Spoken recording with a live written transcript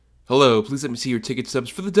Hello, please let me see your ticket stubs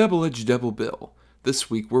for the Double-Edged Double Bill. This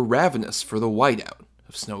week we're ravenous for the whiteout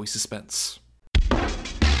of Snowy Suspense.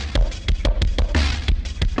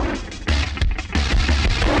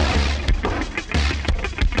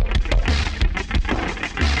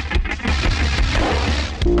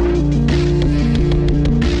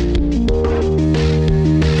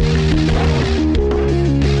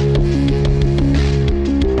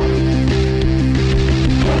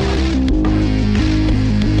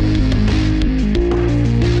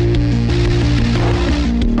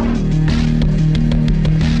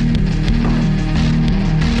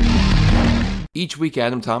 Each week,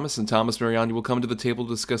 Adam Thomas and Thomas Mariani will come to the table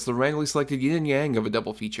to discuss the randomly selected yin and yang of a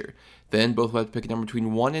double feature. Then, both will have to pick a number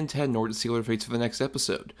between 1 and 10 in order to seal their fates for the next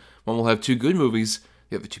episode. One will have 2 good movies,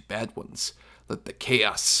 the other 2 bad ones. Let the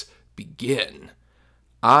chaos begin.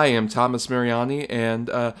 I am Thomas Mariani, and,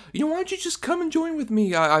 why don't you just come and join with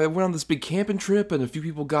me? I went on this big camping trip, and a few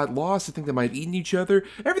people got lost. I think they might have eaten each other.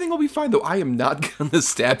 Everything will be fine, though I am not gonna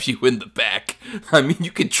stab you in the back. I mean,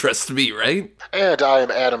 you can trust me, right? And I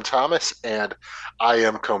am Adam Thomas, and I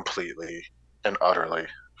am completely and utterly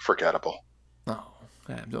forgettable. Oh,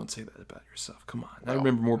 Adam, don't say that about yourself. Come on. I Well,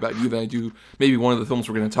 remember more about you than I do maybe one of the films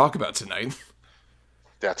we're going to talk about tonight.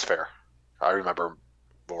 that's fair. I remember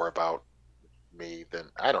more about me than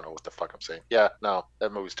I don't know what the fuck I'm saying. Yeah, no,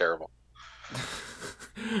 that movie's terrible.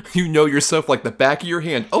 You know yourself like the back of your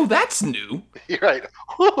hand. Oh, that's new. You're right.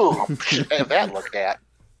 Whoo, have that looked at.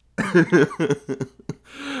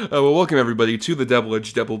 Well, welcome everybody to the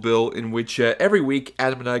Double-Edged Double Bill, in which every week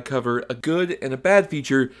Adam and I cover a good and a bad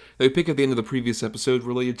feature that we pick at the end of the previous episode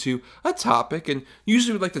related to a topic, and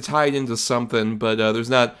usually we'd like to tie it into something, but there's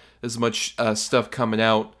not as much stuff coming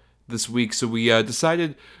out this week, so we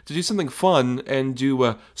decided to do something fun and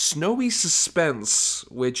do Snowy Suspense,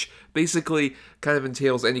 which basically kind of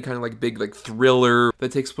entails any kind of like big like thriller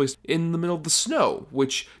that takes place in the middle of the snow,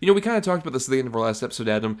 which, we kind of talked about this at the end of our last episode,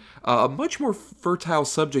 Adam, a much more fertile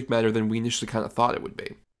subject matter than we initially kind of thought it would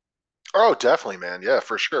be. Oh, definitely, man. Yeah,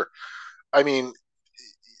 for sure. I mean,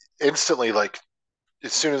 instantly, like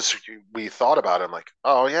as soon as we thought about it, I'm like,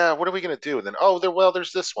 oh yeah, what are we gonna do? And then,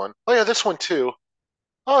 there's this one. Oh yeah, this one too.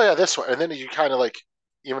 Oh yeah, this one. And then you kind of like,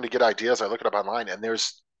 even to get ideas, I look it up online, and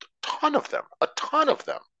there's a ton of them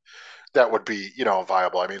that would be,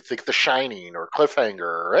 viable. I mean, think The Shining or Cliffhanger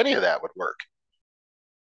or any of that would work.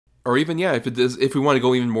 Or even, yeah, if we want to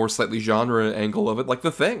go even more slightly genre angle of it, like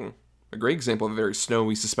The Thing, a great example of a very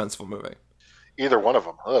snowy, suspenseful movie. Either one of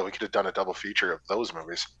them. Oh, we could have done a double feature of those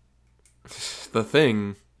movies. The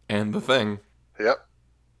Thing and The Thing. Yep.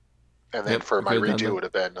 And then Yep, for we my could have done redo that. would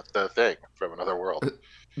have been The Thing from Another World.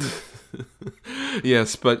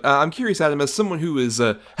 Yes, but I'm curious, Adam, as someone who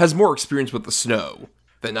has more experience with the snow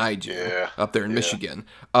than I do Yeah, up there in yeah. Michigan,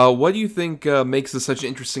 what do you think makes this such an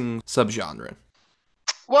interesting subgenre?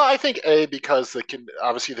 Well, I think because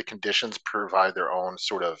obviously the conditions provide their own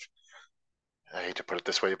sort of, I hate to put it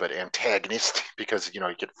this way, but antagonist, because you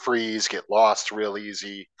get freeze, get lost real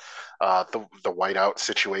easy. The whiteout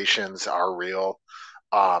situations are real,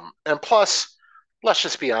 and plus, let's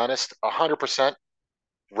just be honest, 100%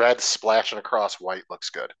 red splashing across white looks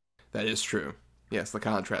good. That is true. Yes, the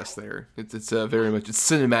contrast there. It's very much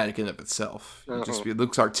it's cinematic in of itself. Hmm. It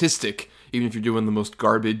looks artistic, even if you're doing the most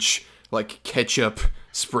garbage like ketchup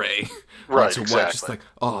spray Right, onto white. Just exactly. like,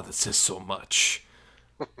 oh, that says so much.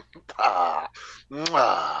 Ah,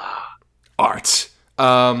 ah. Art.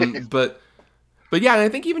 But yeah, and I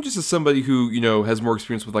think even just as somebody who has more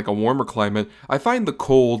experience with like a warmer climate, I find the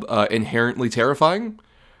cold inherently terrifying.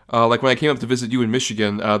 Like when I came up to visit you in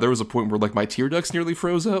Michigan, there was a point where like my tear ducts nearly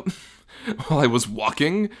froze up while I was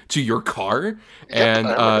walking to your car, Yep, and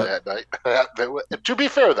I remember that night. To be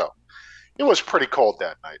fair, though, it was pretty cold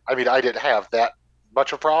that night. I mean, I didn't have that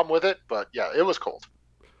much of a problem with it, but yeah, it was cold.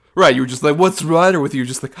 right, you were just like, "What's the matter with you?" You're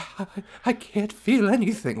just like, I can't feel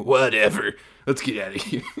anything. Whatever. Let's get out of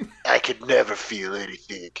here. I could never feel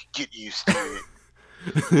anything. Get used to it.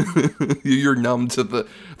 You're numb to the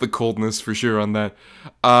coldness for sure on that.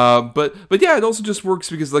 But yeah, it also just works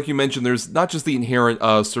because, like you mentioned, there's not just the inherent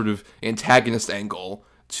sort of antagonist angle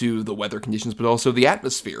to the weather conditions, but also the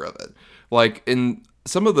atmosphere of it. Like in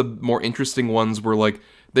some of the more interesting ones, where like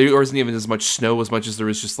there isn't even as much snow as much as there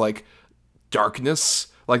is just like darkness.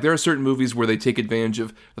 Like there are certain movies where they take advantage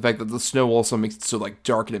of the fact that the snow also makes it so like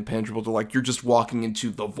dark and impenetrable to like you're just walking into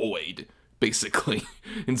the void, basically,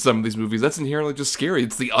 in some of these movies. That's inherently just scary.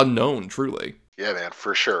 It's the unknown, truly. Yeah, man,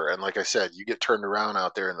 for sure. And like I said, you get turned around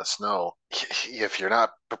out there in the snow. If you're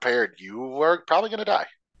not prepared, you are probably going to die.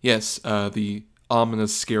 Yes, the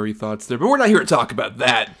ominous, scary thoughts there. But we're not here to talk about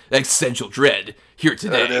that existential dread here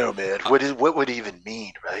today. I don't know, man. What would it even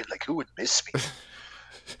mean, right? Like, who would miss me?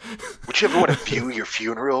 Would you ever want to view your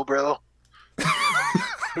funeral, bro?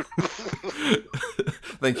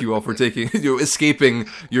 Thank you all for escaping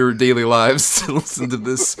your daily lives to listen to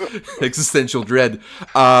this existential dread.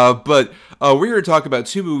 But we're here to talk about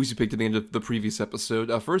two movies we picked at the end of the previous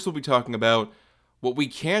episode. First, we'll be talking about what we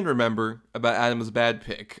can remember about Adam's bad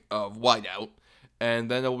pick of Whiteout.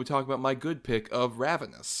 And then we'll be talking about my good pick of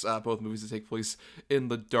Ravenous. Both movies that take place in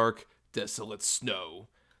the dark, desolate snow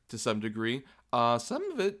to some degree.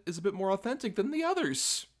 Some of it is a bit more authentic than the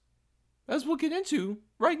others, as we'll get into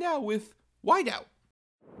right now with Whiteout.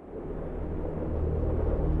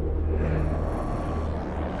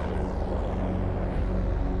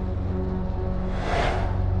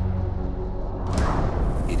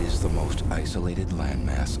 It is the most isolated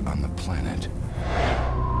landmass on the planet.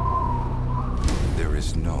 There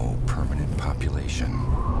is no permanent population.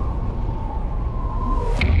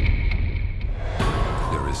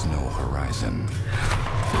 There is no horizon.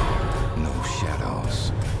 No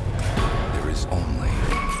shadows. There is only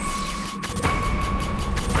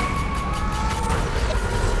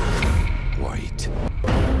white.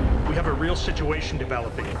 We have a real situation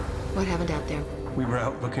developing. What happened out there? We were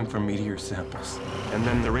out looking for meteor samples, and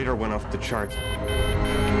then the radar went off the charts.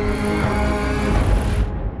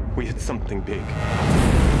 We hit something big.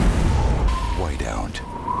 Whiteout.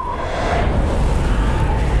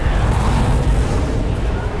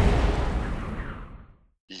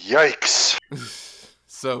 Yikes.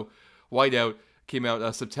 So, Whiteout came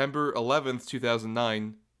out September 11th,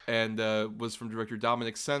 2009, and was from director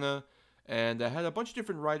Dominic Sena, and had a bunch of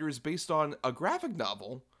different writers based on a graphic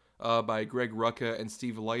novel by Greg Rucka and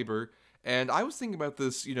Steve Leiber. And I was thinking about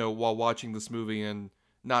this, while watching this movie and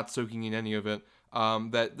not soaking in any of it,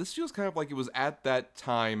 that this feels kind of like it was at that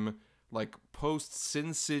time, like post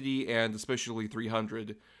Sin City and especially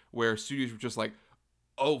 300, where studios were just like,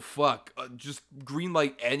 oh fuck, just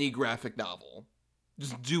greenlight any graphic novel.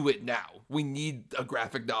 Just do it now. We need a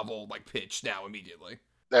graphic novel pitch now immediately.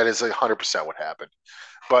 That is 100% what happened.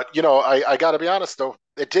 But, I got to be honest, though,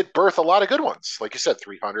 it did birth a lot of good ones. Like you said,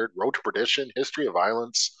 300, Road to Perdition, History of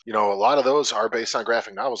Violence. A lot of those are based on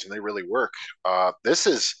graphic novels, and they really work. This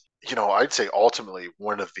is, I'd say ultimately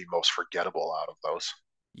one of the most forgettable out of those.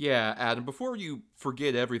 Yeah, Adam, before you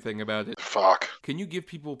forget everything about it, Fuck. Can you give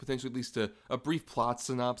people potentially at least a brief plot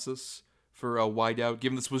synopsis for Whiteout,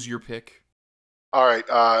 given this was your pick? All right.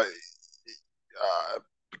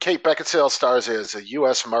 Kate Beckinsale stars as a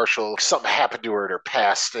U.S. Marshal. Something happened to her in her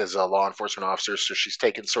past as a law enforcement officer, so she's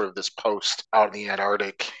taken sort of this post out in the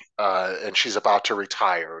Antarctic, and she's about to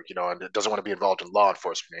retire, and doesn't want to be involved in law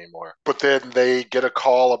enforcement anymore. But then they get a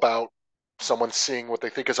call about someone seeing what they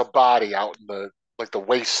think is a body out in the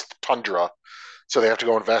waste tundra. So they have to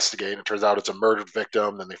go investigate, and it turns out it's a murdered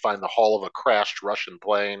victim. Then they find the hull of a crashed Russian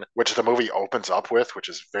plane, which the movie opens up with, which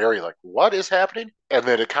is very what is happening? And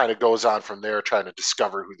then it kind of goes on from there, trying to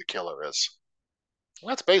discover who the killer is.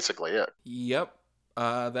 That's basically it. Yep.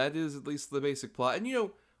 That is at least the basic plot.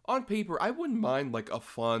 And, on paper, I wouldn't mind, a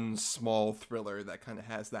fun, small thriller that kind of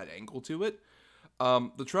has that angle to it.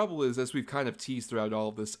 The trouble is, as we've kind of teased throughout all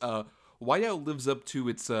of this, Whiteout lives up to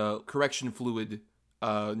its correction fluid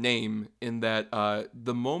name, in that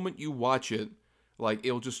the moment you watch it,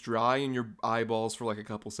 it'll just dry in your eyeballs for a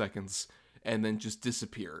couple seconds and then just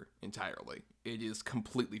disappear entirely. It is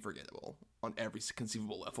completely forgettable on every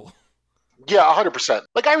conceivable level. Yeah, 100%.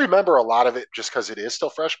 I remember a lot of it just because it is still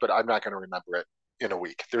fresh, but I'm not going to remember it in a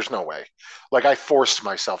week. There's no way. I forced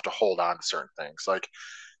myself to hold on to certain things,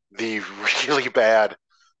 the really bad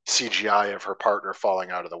CGI of her partner falling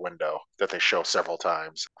out of the window that they show several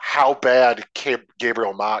times. How bad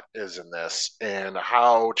Gabriel Mott is in this, and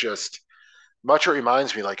how just much it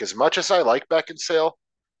reminds me, as much as I like Beckinsale,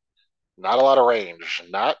 not a lot of range,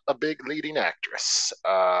 not a big leading actress.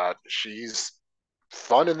 She's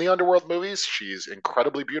fun in the Underworld movies. She's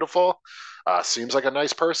incredibly beautiful. Seems like a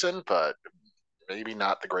nice person, but maybe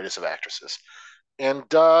not the greatest of actresses. And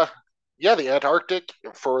yeah, the Antarctic,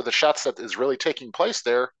 for the shots that is really taking place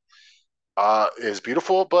there, is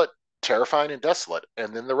beautiful, but terrifying and desolate.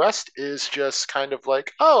 And then the rest is just kind of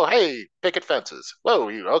oh, hey, picket fences. Whoa,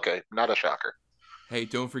 okay, not a shocker. Hey,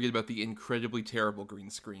 don't forget about the incredibly terrible green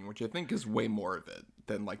screen, which I think is way more of it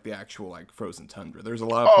than the actual frozen tundra. There's a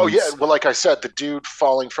lot of points. Yeah, well, like I said, the dude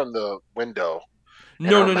falling from the window.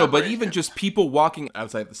 No, but even just people walking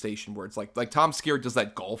outside the station, where it's like Tom Skerritt does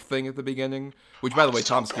that golf thing at the beginning, which, by the way,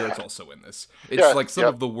 Tom Skerritt's also in this. It's some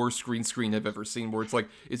of the worst green screen I've ever seen, where it's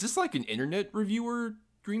is this an internet reviewer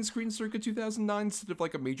green screen circa 2009 instead of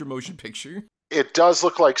like a major motion picture. It does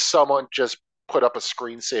look like someone just put up a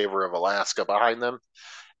screensaver of Alaska behind them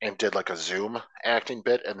and did like a zoom acting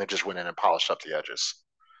bit and then just went in and polished up the edges.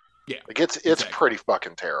 Yeah. Like it's exactly. pretty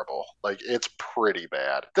fucking terrible. Like it's pretty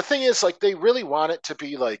bad. The thing is, like, they really want it to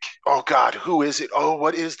be like, oh God, who is it? Oh,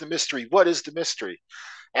 what is the mystery? What is the mystery?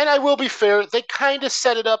 And I will be fair, they kind of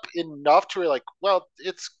set it up enough to be like, well,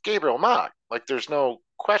 it's Gabriel Mott. Like there's no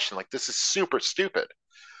question. Like this is super stupid.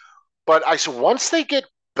 But so once they get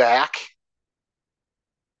back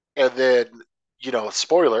and then,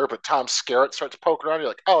 spoiler, but Tom Skerritt starts poking around, you're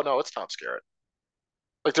like, oh no, it's Tom Skerritt.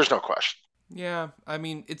 Like there's no question. Yeah, I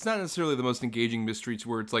mean, it's not necessarily the most engaging mystery to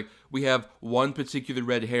where it's like we have one particular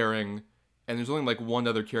red herring and there's only like one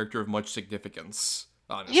other character of much significance,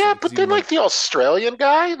 honestly. Yeah, 'Cause but even, then like the Australian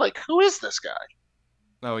guy, like who is this guy?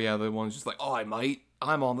 oh yeah, the one's just like, oh,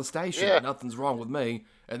 I'm on the station, Yeah. nothing's wrong with me.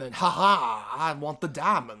 And then, haha, I want the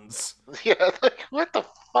diamonds. Yeah, like what the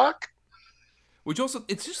fuck? Which also,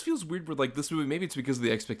 it just feels weird with like this movie. Maybe it's because of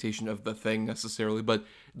the expectation of the thing necessarily, but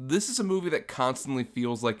this is a movie that constantly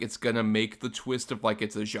feels like it's gonna make the twist of like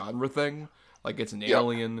it's a genre thing, like it's an Yep.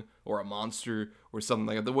 alien or a monster or something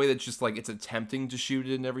like that. The way that just like it's attempting to shoot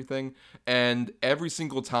it and everything, and every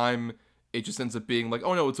single time it just ends up being like,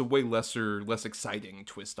 oh no, it's a way less exciting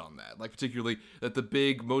twist on that. Like particularly that the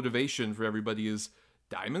big motivation for everybody is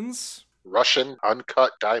diamonds. Russian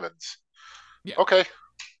uncut diamonds. Yeah. Okay,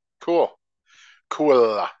 cool.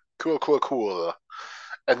 Cool. Cool, cool, cool.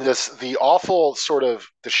 And the awful sort of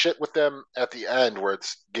the shit with them at the end where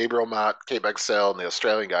it's Gabriel Mott, Kate Beckinsale, and the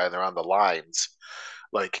Australian guy, and they're on the lines,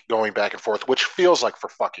 like going back and forth, which feels like for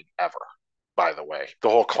fucking ever, by the way. The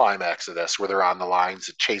whole climax of this where they're on the lines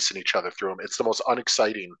and chasing each other through them. It's the most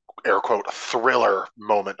unexciting, air quote, thriller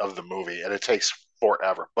moment of the movie, and it takes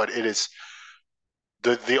forever. But it is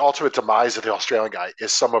the ultimate demise of the Australian guy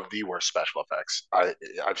is some of the worst special effects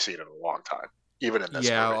I've seen in a long time. Even in this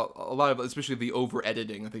Yeah, movie. a lot of, especially the over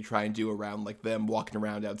editing that they try and do around like them walking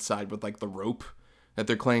around outside with like the rope that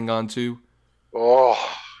they're clinging onto. Oh,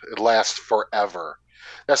 it lasts forever.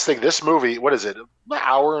 That's the thing. This movie, what is it? An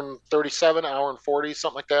hour and 37, hour and 40,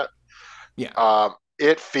 something like that. Yeah.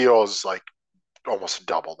 It feels like almost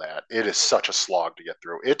double that. It is such a slog to get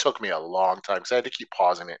through. It took me a long time because I had to keep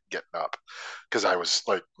pausing it and getting up because I was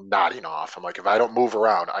like nodding off. I'm like, if I don't move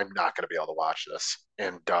around, I'm not going to be able to watch this.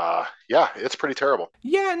 And yeah, it's pretty terrible.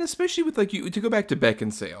 Yeah, and especially with like you to go back to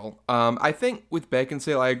Beckinsale. I think with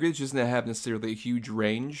Beckinsale, I agree she doesn't have necessarily a huge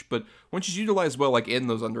range, but when she's utilized well, like in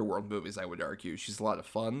those underworld movies, I would argue she's a lot of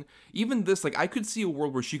fun. Even this, like I could see a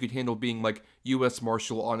world where she could handle being like U.S.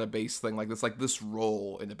 Marshal on a base thing like this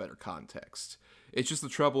role in a better context. It's just the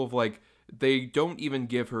trouble of like they don't even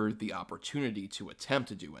give her the opportunity to attempt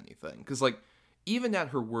to do anything. Because like even at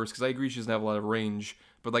her worst, because I agree she doesn't have a lot of range,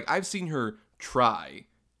 but like I've seen her try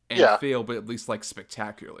and Yeah. fail, but at least like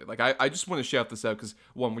spectacularly. Like I just want to shout this out because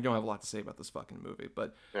one, we don't have a lot to say about this fucking movie.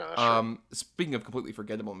 But Yeah, that's true. speaking of completely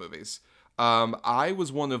forgettable movies, I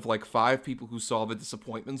was one of like 5 people who saw The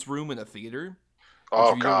Disappointments Room in a theater. Which, Oh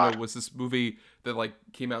if you don't God. know, was this movie that like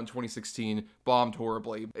came out in 2016, bombed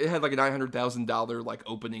horribly. It had like a $900,000 like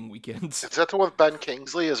opening weekend. Is that the one with Ben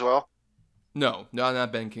Kingsley as well? No,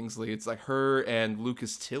 not Ben Kingsley. It's like her and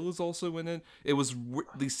Lucas Till is also in it. It was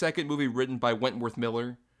the second movie written by Wentworth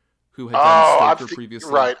Miller, who had done Oh, Stoker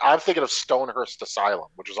previously. right. I'm thinking of Stonehurst Asylum,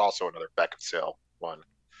 which is also another Beckinsale one.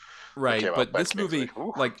 Right, came out but by this movie, Kingsley.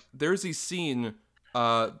 Ooh. like, there's a scene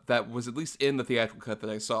that was at least in the theatrical cut that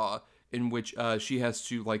I saw, in which she has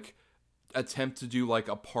to like attempt to do like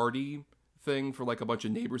a party thing for like a bunch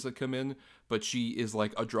of neighbors that come in, but she is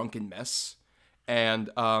like a drunken mess, and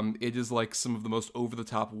it is like some of the most over the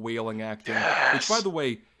top wailing acting, which by Yes. the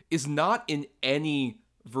way is not in any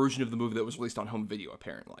version of the movie that was released on home video.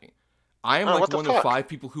 Apparently, I am Oh, like what the one of fuck? 5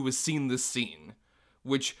 people who has seen this scene.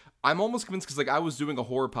 Which I'm almost convinced because like I was doing a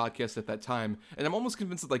horror podcast at that time, and I'm almost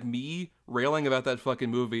convinced that like me railing about that fucking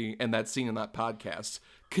movie and that scene in that podcast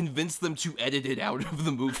convinced them to edit it out of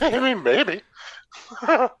the movie. I mean, maybe.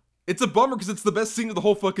 It's a bummer because it's the best scene of the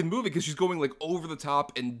whole fucking movie because she's going like over the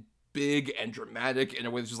top and big and dramatic in a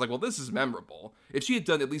way that's just like, well, this is memorable. If she had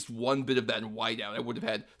done at least one bit of that in Whiteout, I would have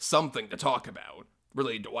had something to talk about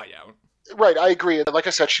related to Whiteout. Right, I agree. Like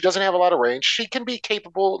I said, she doesn't have a lot of range. She can be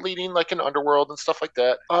capable of leading like an underworld and stuff like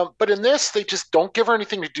that. But in this, they just don't give her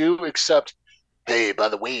anything to do except, hey, by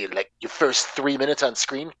the way, like your first 3 minutes on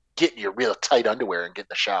screen, get in your real tight underwear and get in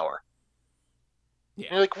the shower. And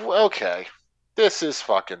Yeah. you're like, well, okay, this is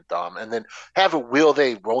fucking dumb. And then have a will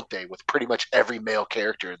they, won't they with pretty much every male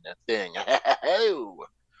character in that thing.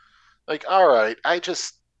 Like, all right, it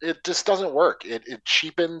just doesn't work. It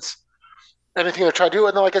cheapens anything they're trying to do.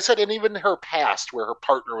 And then, like I said, and even her past, where her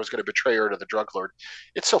partner was going to betray her to the drug lord,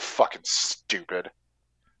 it's so fucking stupid.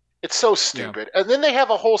 It's so Yeah. stupid. And then they have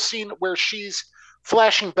a whole scene where she's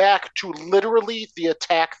flashing back to literally the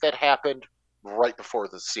attack that happened right before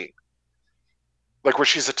the scene. Like where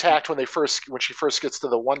she's attacked when she first gets to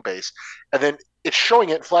the one base, and then it's showing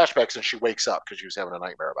it in flashbacks, and she wakes up because she was having a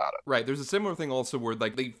nightmare about it. Right. There's a similar thing also where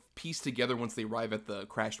like they piece together once they arrive at the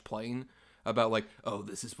crashed plane about like, oh,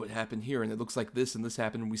 this is what happened here, and it looks like this and this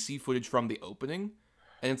happened. And we see footage from the opening,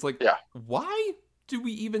 and it's like, Yeah. why do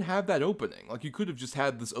we even have that opening? Like, you could have just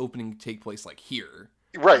had this opening take place like here.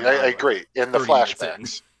 Right, I Like, agree. In the 30 minutes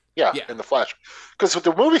flashbacks. in. Yeah, Yeah. in the flash. Because when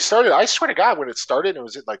the movie started, I swear to God, when it started, it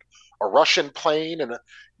was like a Russian plane, and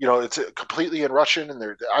it's completely in Russian,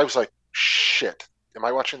 and I was like, shit, am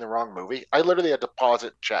I watching the wrong movie? I literally had to pause it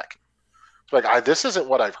and check. Like, this isn't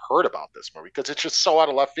what I've heard about this movie, because it's just so out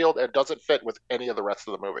of left field and doesn't fit with any of the rest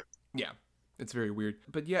of the movie. Yeah. It's very weird.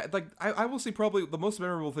 But yeah, like I will say probably the most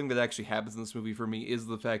memorable thing that actually happens in this movie for me is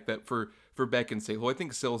the fact that for Beckinsale, who I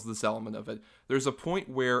think sells this element of it, there's a point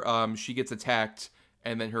where she gets attacked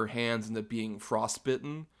and then her hands end up being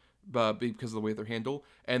frostbitten because of the way they're handled,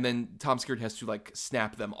 and then Tom Skerritt has to like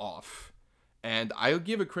snap them off. And I'll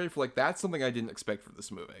give it credit for like that's something I didn't expect for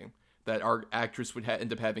this movie. That our actress would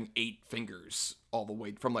end up having 8 fingers all the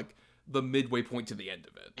way from like the midway point to the end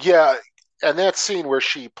of it. Yeah, and that scene where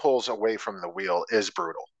she pulls away from the wheel is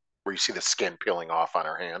brutal, where you see the skin peeling off on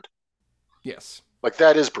her hand. Yes. Like,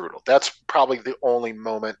 that is brutal. That's probably the only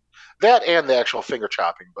moment, that and the actual finger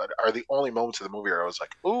chopping, but are the only moments of the movie where I was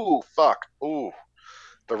like, ooh, fuck, ooh.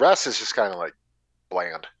 The rest is just kind of like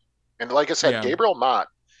bland. And like I said, Yeah. Gabriel Mott,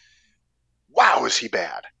 wow, is he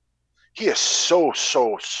bad. He is so,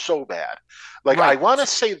 so, so bad. Like, Right. I want to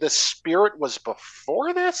say The Spirit was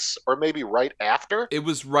before this, or maybe right after. It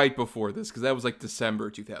was right before this because that was like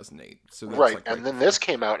December 2008. So that's Right, like and then before. this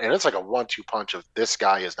came out, and it's like a 1-2 punch of this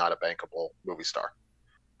guy is not a bankable movie star.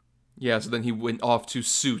 Yeah, so then he went off to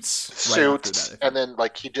Suits. Right after Suits, that, and then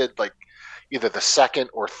like he did like either the second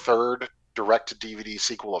or third direct to DVD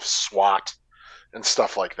sequel of SWAT and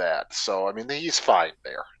stuff like that. So I mean, he's fine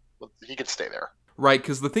there. He can stay there. Right,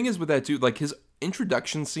 because the thing is with that dude, like his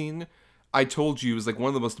introduction scene, I told you, is like one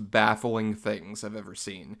of the most baffling things I've ever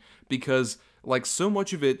seen. Because like so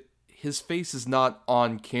much of it, his face is not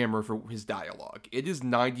on camera for his dialogue. It is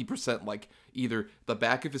 90% like either the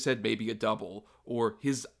back of his head, maybe a double, or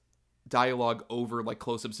his dialogue over like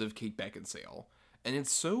close-ups of Kate Beckinsale. And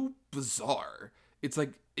it's so bizarre. It's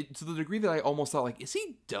like to the degree that I almost thought like, is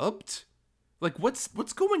he dubbed? Like what's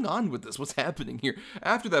going on with this? What's happening here?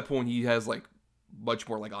 After that point, he has like much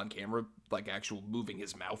more like on camera, like actual moving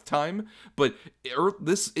his mouth time. But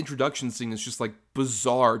this introduction scene is just like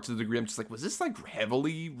bizarre to the degree I'm just like, was this like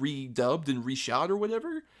heavily redubbed and reshot or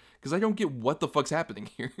whatever? Because I don't get what the fuck's happening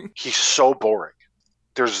here. He's so boring.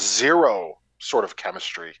 There's zero sort of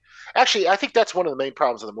chemistry. Actually, I think that's one of the main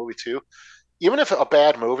problems of the movie too. Even if a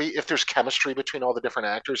bad movie, if there's chemistry between all the different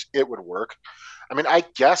actors, it would work. I mean, I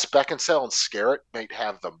guess Beckinsale and Skerritt might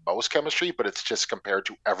have the most chemistry, but it's just compared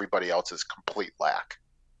to everybody else's complete lack.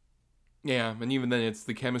 Yeah, and even then, it's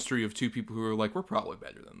the chemistry of two people who are like, we're probably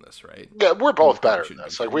better than this, right? Yeah, we're both probably better than shouldn't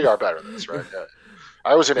this. be Like, we are better than this, right? Yeah.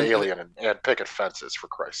 I was an alien and picket fences, for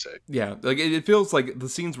Christ's sake. Yeah, like it feels like the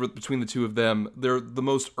scenes between the two of them, they're the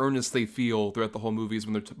most earnest they feel throughout the whole movies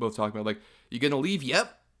when they're both talking about like, you gonna leave?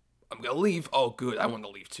 Yep. I'm gonna leave. Oh, good. I want to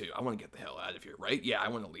leave too. I want to get the hell out of here, right? Yeah, I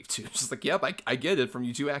want to leave too. It's just like, yep, I get it from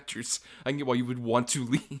you two actors. I can get why you would want to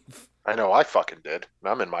leave. I know I fucking did. And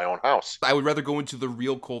I'm in my own house. I would rather go into the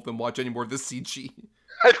real cult than watch any more of this CG.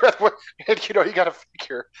 I'd rather, and you got to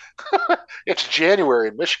figure, it's January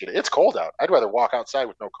in Michigan. It's cold out. I'd rather walk outside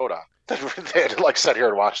with no coat on than like sit here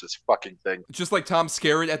and watch this fucking thing. Just like Tom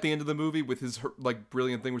Skerritt at the end of the movie with his like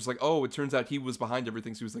brilliant thing, which is like, oh, it turns out he was behind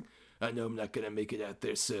everything. So he was like, I know I'm not gonna make it out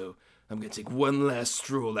there, so I'm gonna take one last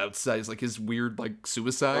stroll outside. It's like his weird like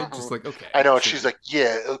suicide. Just like, okay. I know. And sure. she's like,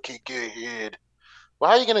 yeah, okay, good. Well,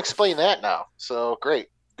 how are you going to explain that now? So great.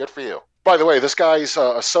 Good for you. By the way, this guy's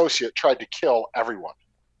associate tried to kill everyone.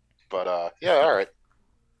 But yeah, all right.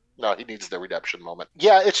 No, he needs the redemption moment.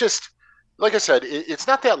 Yeah, it's just, like I said, it's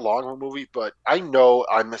not that long of a movie, but I know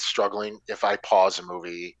I'm struggling if I pause a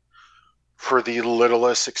movie for the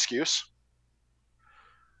littlest excuse.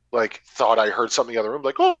 Like, thought I heard something in the other room,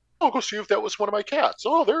 like, oh, I'll go see if that was one of my cats.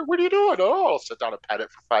 Oh, there, what are you doing? Oh, I'll sit down and pet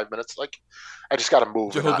it for 5 minutes. Like, I just got to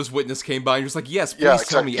move. Jehovah's Witness came by and you're just like, yes, please Yeah, tell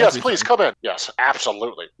exactly. me Yes, everything. please come in. Yes,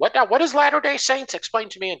 absolutely. What now? What is Latter-day Saints? Explain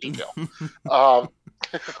to me in detail.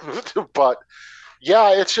 But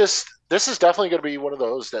yeah, it's just, this is definitely going to be one of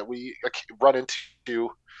those that we run into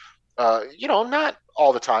Not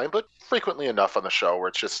all the time, but frequently enough on the show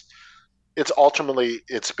where it's ultimately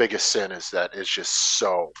its biggest sin is that it's just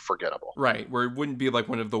so forgettable. Right, where it wouldn't be like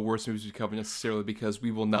one of the worst movies we cover necessarily because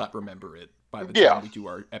we will not remember it by the time Yeah, we do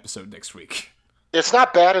our episode next week. it's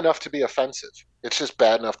not bad enough to be offensive. It's just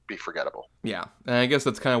bad enough to be forgettable. Yeah, and I guess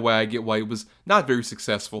that's kind of why I get why it was not very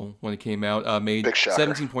successful when it came out. Made Big shocker.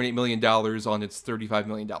 $17.8 million on its $35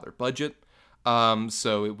 million budget.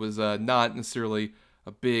 So it was not necessarily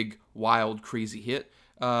a big, wild, crazy hit.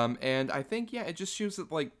 And I think, yeah, it just shows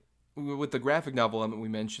that, like, with the graphic novel element we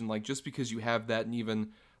mentioned, like, just because you have that and even,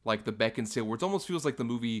 like, the Beckinsale, where it almost feels like the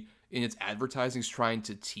movie in its advertising is trying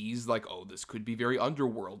to tease, like, oh, this could be very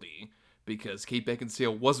underworldy. Because Kate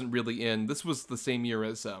Beckinsale wasn't really in. This was the same year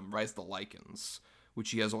as Rise of the Lycans, which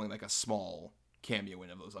she has only like a small cameo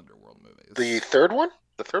in of those underworld movies. The third one?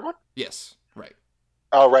 The third one? Yes, right.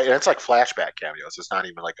 Oh, right. And it's like flashback cameos. It's not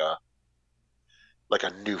even like a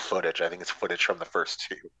new footage. I think it's footage from the first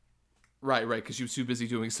two. Right. Because she was too busy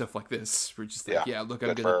doing stuff like this. We're just like, yeah look,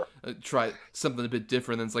 I'm good going to try something a bit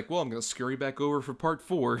different. And it's like, well, I'm going to scurry back over for part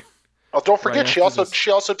 4. Oh, don't forget, Right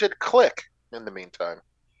she also did Click in the meantime.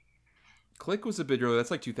 Click was a bit earlier. That's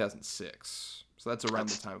like 2006. So that's around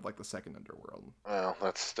the time of like the second Underworld. Well,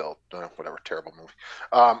 that's still whatever, terrible movie.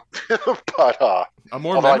 But a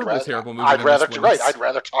more memorable terrible movie. I'd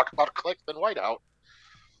rather talk about Click than Whiteout.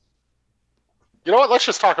 You know what? Let's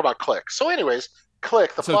just talk about Click. So, anyways,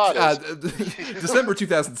 Click. The plot is December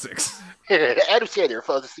 2006. Adam Sandler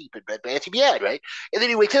falls asleep in bed, Nancy Beyond, right? And then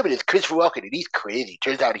he wakes up and it's Christopher Walken, and he's crazy.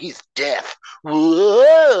 Turns out he's deaf.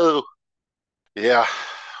 Whoa! Yeah,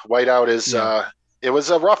 Whiteout is. Yeah. It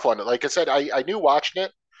was a rough one. Like I said, I knew watching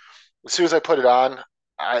it as soon as I put it on.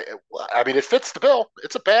 I mean, it fits the bill.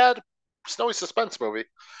 It's a bad snowy suspense movie,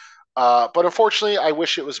 but unfortunately, I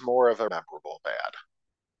wish it was more of a memorable bad.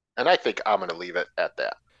 And I think I'm going to leave it at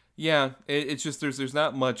that. Yeah, it's just there's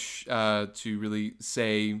not much to really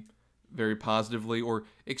say very positively or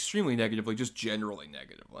extremely negatively, just generally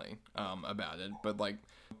negatively about it. But like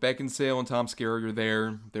Beckinsale and Tom Skerritt are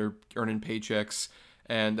there; they're earning paychecks,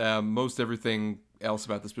 and most everything else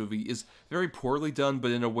about this movie is very poorly done,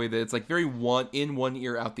 but in a way that it's like very one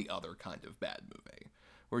ear out the other kind of bad movie,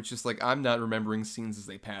 where it's just like I'm not remembering scenes as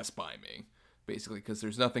they pass by me. Basically, because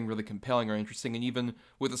there's nothing really compelling or interesting, and even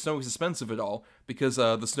with the snowy suspense of it all, because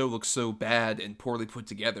the snow looks so bad and poorly put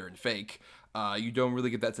together and fake, you don't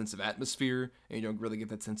really get that sense of atmosphere, and you don't really get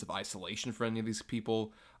that sense of isolation for any of these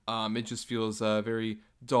people. It just feels very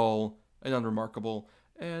dull and unremarkable,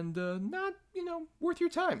 and not, worth your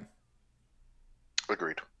time.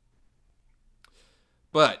 Agreed.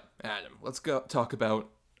 But, Adam, let's go talk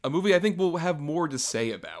about a movie I think we'll have more to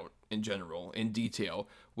say about in general, in detail,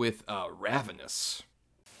 with Ravenous.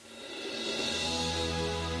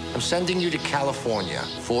 I'm sending you to California,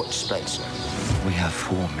 Fort Spencer. We have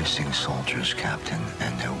 4 missing soldiers, Captain,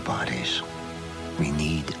 and no bodies. We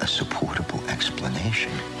need a supportable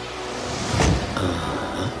explanation.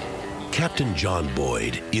 Captain John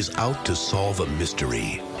Boyd is out to solve a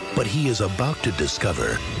mystery, but he is about to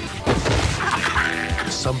discover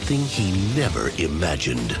something he never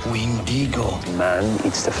imagined. Winged eagle. Man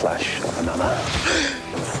eats the flesh of another.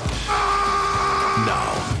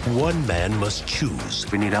 Now, one man must choose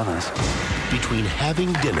We need others. between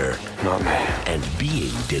having dinner Not me. and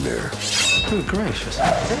being dinner. Good gracious.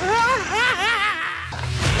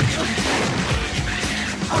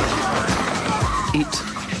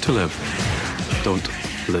 Eat to live. Don't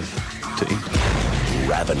live to eat.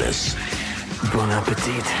 Ravenous. Bon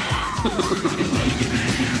appetit.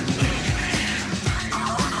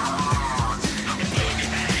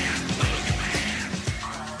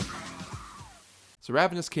 So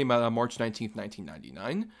Ravenous came out on March 19th,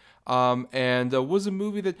 1999, and was a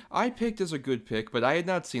movie that I picked as a good pick, but I had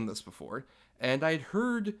not seen this before, and I had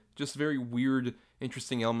heard just very weird,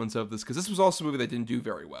 interesting elements of this, because this was also a movie that didn't do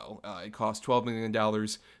very well. It cost $12 million,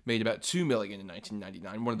 made about $2 million in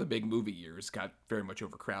 1999, one of the big movie years, got very much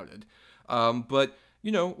overcrowded. But,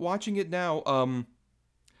 watching it now,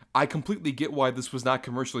 I completely get why this was not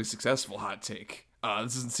commercially successful, hot take.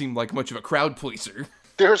 This doesn't seem like much of a crowd pleaser.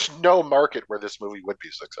 There's no market where this movie would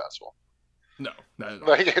be successful. No, not at all.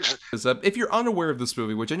 Like, it's just, If you're unaware of this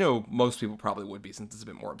movie, which I know most people probably would be since it's a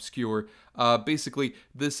bit more obscure, basically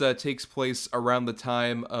this takes place around the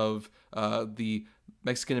time of the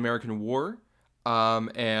Mexican-American War,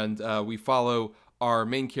 and we follow our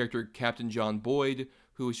main character, Captain John Boyd,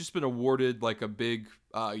 who has just been awarded like a big,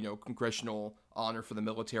 congressional honor for the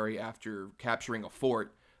military after capturing a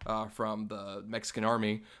fort from the Mexican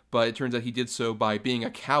army, but it turns out he did so by being a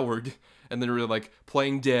coward and then really like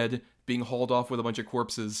playing dead, being hauled off with a bunch of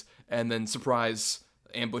corpses, and then surprise,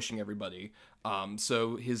 ambushing everybody.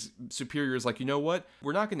 So his superior is like, you know what?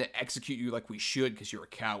 We're not going to execute you like we should because you're a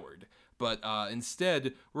coward. But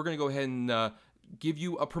instead, we're going to go ahead and give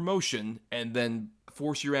you a promotion and then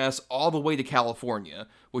force your ass all the way to California,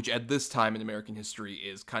 which at this time in American history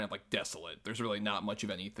is kind of like desolate. There's really not much of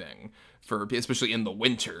anything especially in the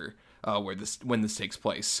winter when this takes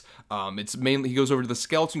place. It's mainly, he goes over to the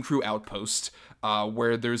Skeleton Crew outpost,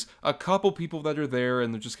 where there's a couple people that are there,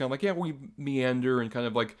 and they're just kind of like, yeah, we meander and kind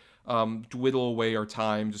of like dwindle away our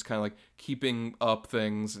time, just kind of like keeping up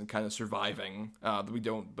things and kind of surviving. We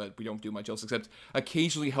don't do much else except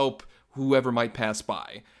occasionally help whoever might pass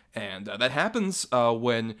by. And that happens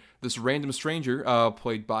when this random stranger,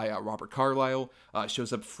 played by Robert Carlyle,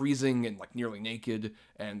 shows up freezing and like nearly naked,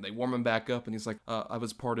 and they warm him back up, and he's like, I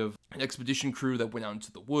was part of an expedition crew that went out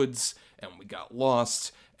into the woods, and we got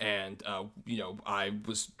lost, and, I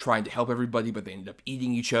was trying to help everybody, but they ended up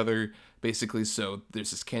eating each other, basically, so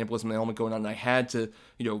there's this cannibalism element going on, and I had to,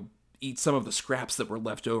 eat some of the scraps that were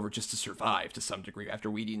left over just to survive to some degree after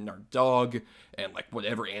we'd eaten our dog and like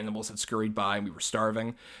whatever animals had scurried by and we were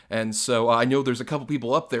starving. And so I know there's a couple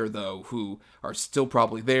people up there though who are still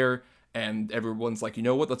probably there, and everyone's like, you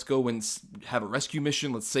know what, let's go and have a rescue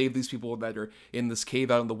mission. Let's save these people that are in this cave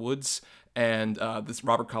out in the woods. And this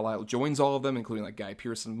Robert Carlyle joins all of them, including like Guy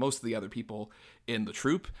Pearce and most of the other people in the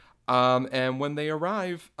troop. And when they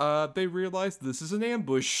arrive, they realize this is an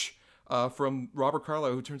ambush. From Robert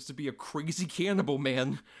Carlyle, who turns to be a crazy cannibal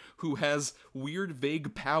man who has weird,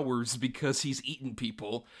 vague powers because he's eaten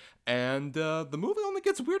people. And the movie only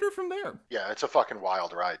gets weirder from there. Yeah, it's a fucking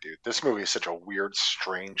wild ride, dude. This movie is such a weird,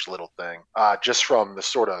 strange little thing. Just from the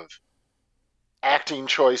sort of acting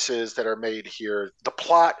choices that are made here, the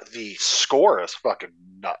plot, the score is fucking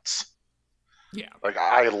nuts. Yeah. Like,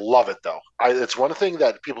 I love it, though. It's one thing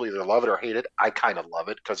that people either love it or hate it. I kind of love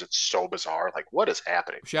it because it's so bizarre. Like, what is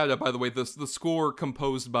happening? Shout out, by the way, the score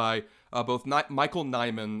composed by both Michael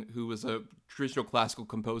Nyman, who is a traditional classical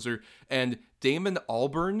composer, and Damon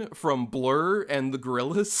Albarn from Blur and the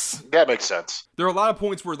Gorillaz. That makes sense. There are a lot of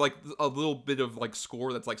points where, like, a little bit of, like,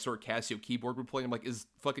 score that's, like, sort of Casio keyboard would play. I'm like, is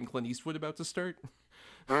fucking Clint Eastwood about to start?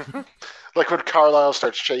 Mm-hmm. Like when Carlisle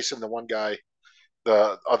starts chasing the one guy,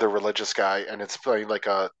 the other religious guy, and it's playing like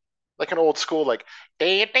an old school like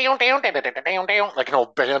like an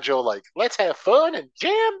old banjo, like let's have fun and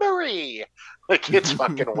jamboree. Like it's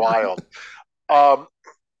fucking wild. But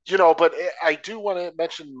I do want to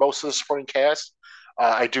mention most of the supporting cast.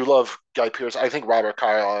 I do love Guy Pearce. I think Robert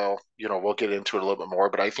Carlyle, we'll get into it a little bit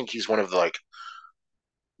more, but I think he's one of the like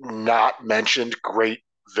not mentioned great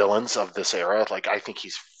villains of this era. Like I think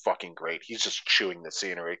he's fucking great. He's just chewing the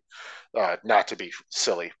scenery. Not to be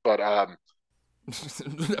silly, but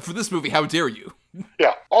for this movie, how dare you?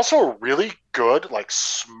 Yeah. Also a really good, like,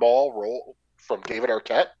 small role from David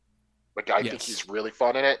Arquette. Like I think he's really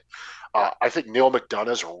fun in it. I think Neil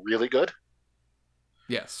McDonough's really good.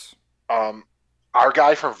 Yes. Our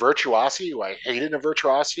guy from Virtuosity, who I hated in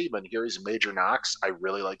Virtuosity, but here he's Major Knox. I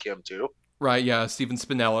really like him too. Right, yeah, Steven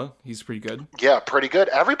Spinella. He's pretty good. Yeah, pretty good.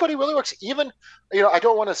 Everybody really works. Even, I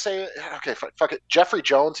don't want to say, okay, fuck it. Jeffrey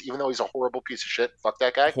Jones, even though he's a horrible piece of shit, fuck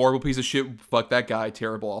that guy. Horrible piece of shit, fuck that guy,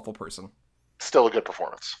 terrible, awful person. Still a good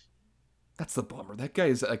performance. That's the bummer. That guy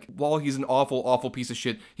is, like, while he's an awful, awful piece of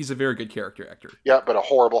shit, he's a very good character actor. Yeah, but a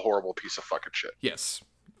horrible, horrible piece of fucking shit. Yes,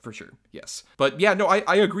 for sure, yes. But yeah, no,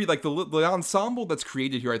 I agree. Like, the ensemble that's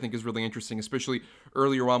created here, I think, is really interesting, especially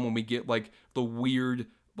earlier on when we get, like, the weird,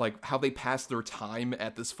 like, how they pass their time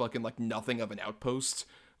at this fucking, like, nothing of an outpost,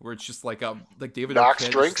 where it's just, like David Knox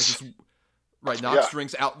Arquette drinks. Knox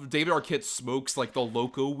drinks out. David Arquette smokes, like, the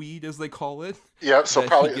loco weed, as they call it. Yeah, so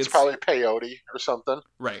it's probably peyote or something.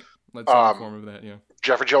 Right. That's some form of that, yeah.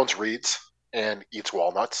 Jeffrey Jones reads and eats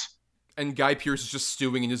walnuts. And Guy Pearce is just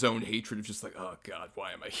stewing in his own hatred of just like, oh God,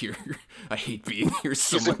 why am I here? I hate being here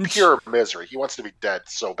so much. He's in pure misery. He wants to be dead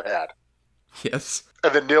so bad. Yes.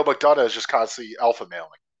 And then Neil McDonough is just constantly alpha mailing.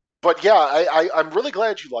 But yeah, I'm really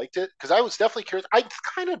glad you liked it, because I was definitely curious. I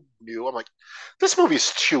kind of knew. I'm like, this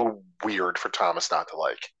movie's too weird for Thomas not to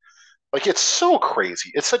like. Like, it's so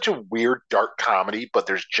crazy. It's such a weird, dark comedy, but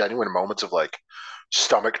there's genuine moments of, like,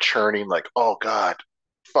 stomach churning, like, oh God,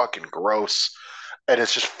 fucking gross. And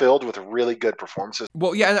it's just filled with really good performances.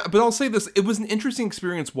 Well, yeah, but I'll say this. It was an interesting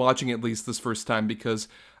experience watching at least this first time, because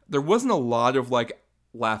there wasn't a lot of, like,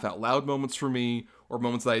 laugh out loud moments for me, or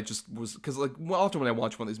moments that I just was, because, like, often when I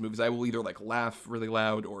watch one of these movies, I will either, like, laugh really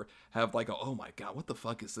loud or have, like, oh my God, what the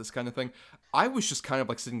fuck is this kind of thing. I was just kind of,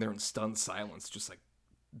 like, sitting there in stunned silence, just like,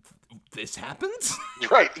 this happens?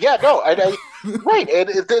 Right. Yeah, no. Right. And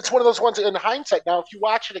it's one of those ones in hindsight. Now, if you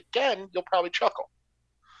watch it again, you'll probably chuckle.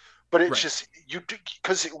 But it's Right. just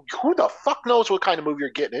because who the fuck knows what kind of movie you're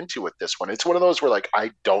getting into with this one? It's one of those where like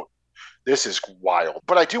I don't. This is wild.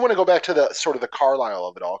 But I do want to go back to the sort of the Carlisle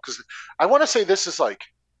of it all because I want to say this is like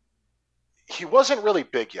he wasn't really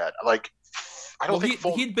big yet. Like I don't think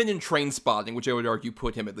he'd been in Train Spotting, which I would argue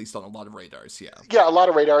put him at least on a lot of radars. Yeah. Yeah, a lot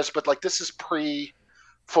of radars, but like this is pre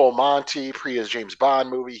Full Monty, pre his James Bond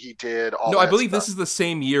movie he did. No, I believe this is the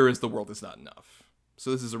same year as The World Is Not Enough.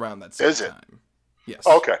 So this is around that same time. Yes.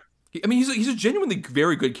 Okay. He's a genuinely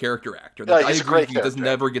very good character actor. Yeah, he's a great character. He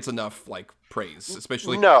never gets enough like praise,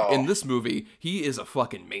 especially in this movie. He is a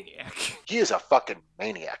fucking maniac. He is a fucking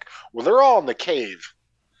maniac. Well, they're all in the cave,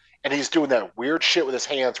 and he's doing that weird shit with his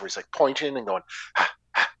hands where he's like pointing and going, ha,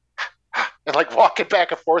 ha, ha, ha, and like walking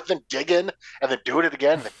back and forth and digging, and then doing it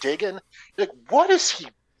again and then digging. You're like, what is he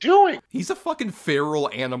doing? He's a fucking feral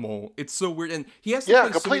animal. It's so weird, and he has to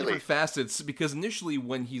play so many different facets because initially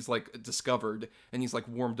when he's like discovered and he's like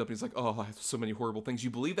warmed up and he's like, oh, I have so many horrible things. You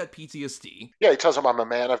believe that PTSD? Yeah, he tells him I'm a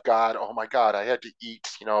man of God. Oh my God, I had to eat,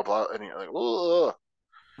 blah, and you're like, ugh.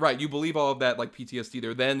 Right, you believe all of that like PTSD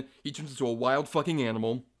there. Then he turns into a wild fucking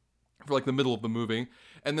animal for like the middle of the movie.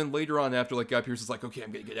 And then later on, after like Guy Pearce is like, okay,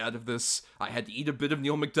 I'm gonna get out of this. I had to eat a bit of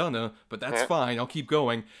Neil McDonough, but that's fine. I'll keep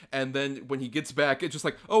going. And then when he gets back, it's just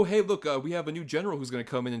like, oh hey, look, we have a new general who's gonna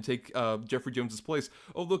come in and take Jeffrey Jones's place.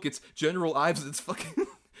 Oh look, it's General Ives. It's fucking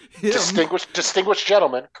him. Distinguished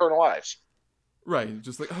gentleman, Colonel Ives. Right,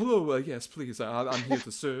 just like, hello, yes, please, I'm here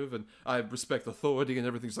to serve, and I respect authority, and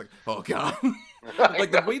everything's like, oh god.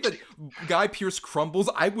 Like, the way that Guy Pearce crumbles,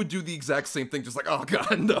 I would do the exact same thing, just like, oh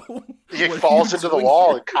god, no. He falls into the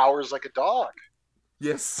wall and cowers like a dog.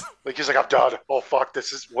 Yes. Like, he's like, I'm done. Oh, fuck,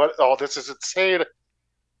 this is insane.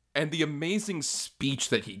 And the amazing speech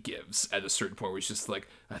that he gives at a certain point, where he's just like,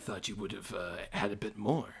 I thought you would have had a bit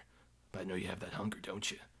more, but I know you have that hunger, don't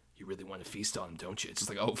you? You really want to feast on him, don't you? It's just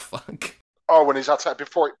like, oh, fuck. Oh, when he's outside,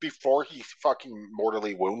 before he fucking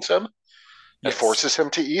mortally wounds him and forces him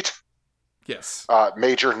to eat? Yes.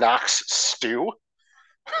 Major Knox stew.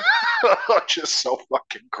 Just so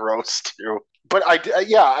fucking gross, too. But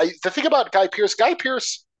the thing about Guy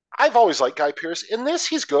Pearce, I've always liked Guy Pearce. In this,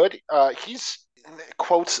 he's good. He's,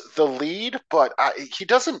 quotes, the lead, but he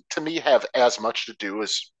doesn't, to me, have as much to do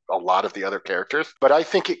as a lot of the other characters, but I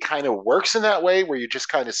think it kind of works in that way where you just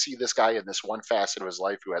kind of see this guy in this one facet of his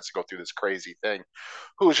life who has to go through this crazy thing,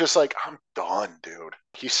 who's just like, I'm done, dude.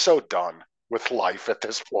 He's so done with life at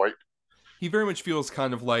this point. He very much feels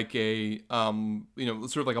kind of like a,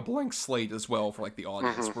 sort of like a blank slate as well for like the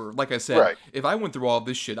audience. Where, like I said, if I went through all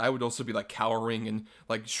this shit, I would also be like cowering and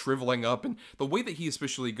like shriveling up, and the way that he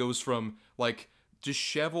especially goes from like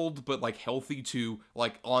disheveled but like healthy to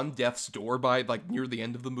like on death's door by like near the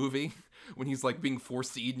end of the movie when he's like being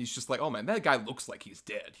forced to eat and he's just like, oh man, that guy looks like he's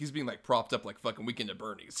dead. He's being like propped up like fucking Weekend at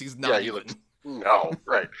Bernie's. He's not no,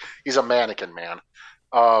 right. He's a mannequin, man.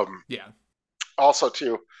 Yeah. Also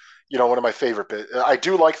too, one of my favorite bits, I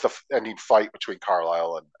do like the ending fight between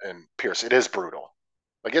Carlisle and Pearce. It is brutal.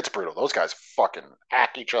 Like, it's brutal. Those guys fucking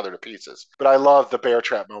hack each other to pieces. But I love the bear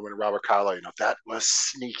trap moment of Robert Carlyle. that was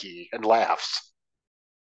sneaky, and laughs.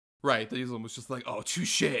 Right, that he's almost just like, oh,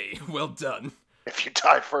 touche, well done. If you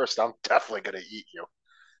die first, I'm definitely going to eat you.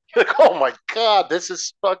 You're like, oh my god, this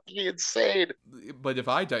is fucking insane. But if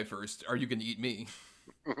I die first, are you going to eat me?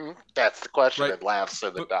 That's the question, right? It laughs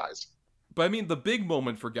and it dies. But I mean, the big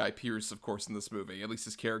moment for Guy Pearce, of course, in this movie, at least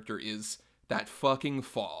his character, is that fucking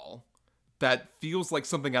fall. That feels like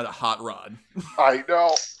something out of Hot Rod. I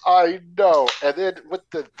know. And then with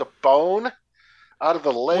the bone out of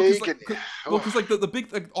the leg. Because like the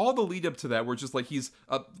big, like, all the lead up to that, where it's just like he's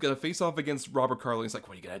gonna face off against Robert Carlyle. He's like,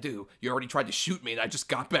 what are you gonna do? You already tried to shoot me and I just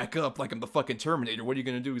got back up like I'm the fucking Terminator. What are you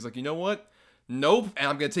gonna do? He's like, you know what? Nope. And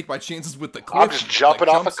I'm gonna take my chances with the cliff. I'm just jumping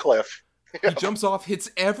off a cliff. He jumps off, hits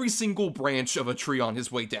every single branch of a tree on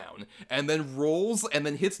his way down, and then rolls, and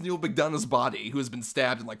then hits Neil McDonough's body, who has been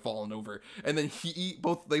stabbed and like fallen over. And then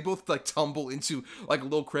they both like tumble into like a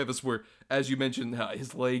little crevice where, as you mentioned,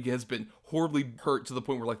 his leg has been horribly hurt to the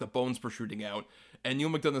point where like the bone's protruding out. And Neil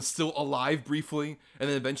McDonough's still alive briefly, and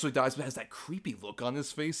then eventually dies, but has that creepy look on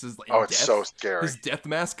his face. It's so scary. His death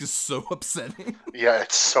mask is so upsetting. Yeah,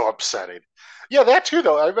 it's so upsetting. Yeah, that too,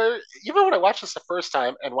 though. Even when I watched this the first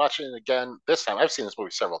time and watching it again this time, I've seen this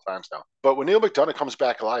movie several times now. But when Neil McDonough comes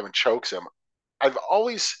back alive and chokes him, I've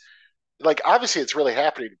always, like, obviously it's really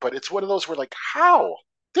happening, but it's one of those where, like, how?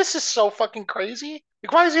 This is so fucking crazy.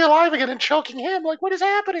 Like, why is he alive again and choking him? Like, what is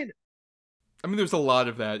happening? I mean, there's a lot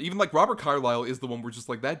of that. Even like Robert Carlyle is the one where just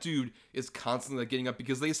like that dude is constantly like getting up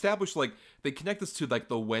because they establish like they connect this to like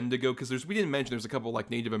the Wendigo because we didn't mention there's a couple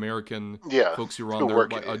like Native American folks who were on there.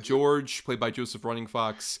 Like, George, played by Joseph Running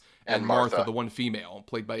Fox, and Martha, the one female,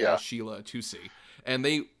 played by Sheila Tusi, and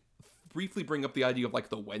they briefly bring up the idea of like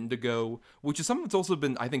the Wendigo, which is something that's also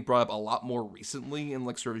been I think brought up a lot more recently in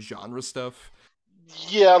like sort of genre stuff.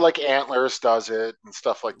 Yeah, like Antlers does it and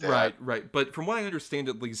stuff like that. Right. But from what I understand,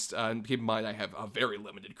 at least, and keep in mind, I have a very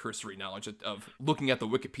limited cursory knowledge of looking at the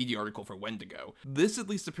Wikipedia article for Wendigo. This at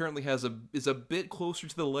least apparently is a bit closer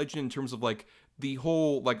to the legend in terms of like the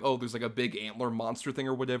whole like there's like a big antler monster thing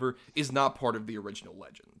or whatever is not part of the original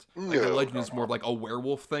legend. Like the legend is more of like a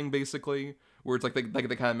werewolf thing basically. Where it's like they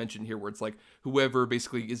kind of mentioned here, where it's like whoever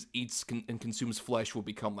basically eats and consumes flesh will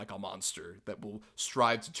become like a monster that will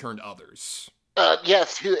strive to turn others.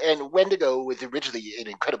 Yes, and Wendigo was originally an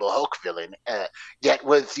Incredible Hulk villain, yet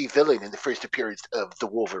was the villain in the first appearance of the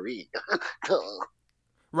Wolverine.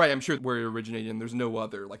 Right, I'm sure where it originated, and there's no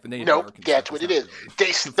other, like the Native American that's what it is. Really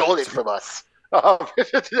they stole it from us.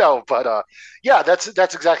 No, but yeah, that's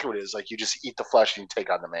exactly what it is. Like you just eat the flesh and you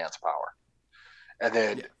take on the man's power. And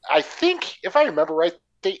then I think, if I remember right,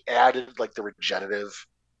 they added like the regenerative,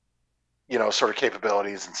 sort of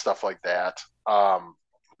capabilities and stuff like that.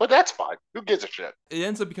 But that's fine. Who gives a shit? It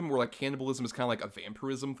ends up becoming more like cannibalism is kind of like a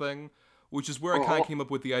vampirism thing, which is where I kind of came up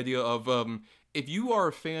with the idea of if you are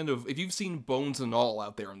a fan of, if you've seen Bones and All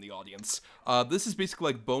out there in the audience, this is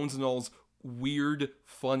basically like Bones and All's weird,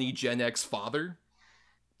 funny Gen X father.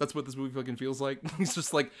 That's what this movie fucking feels like. He's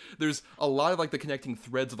just like, there's a lot of like the connecting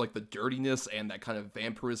threads of like the dirtiness and that kind of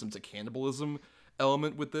vampirism to cannibalism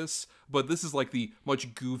element with this, but this is like the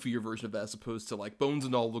much goofier version of that as opposed to like Bones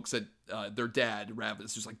and All looks at their dad, Rabbit,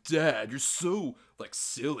 just like, Dad, you're so like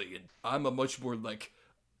silly, and I'm a much more like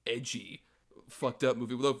edgy, fucked up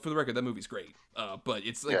movie. Although for the record, that movie's great. But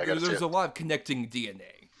it's like there's a lot of connecting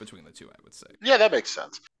DNA between the two, I would say. Yeah, that makes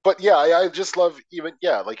sense. But yeah, I just love like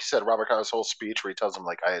you said, Robert Carlyle's whole speech where he tells him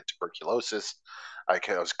like I had tuberculosis. I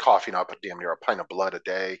was coughing up damn near a pint of blood a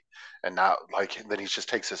day, and now and then he just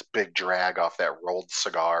takes this big drag off that rolled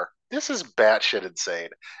cigar. This is batshit insane.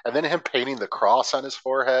 And then him painting the cross on his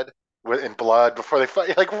forehead in blood before they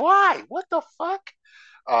fight. Like, why? What the fuck?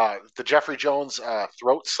 The Jeffrey Jones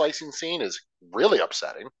throat slicing scene is really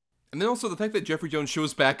upsetting. And then also the fact that Jeffrey Jones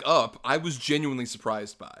shows back up, I was genuinely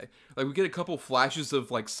surprised by. Like, we get a couple flashes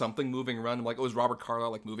of, like, something moving around. I'm like, oh, is Robert Carlyle,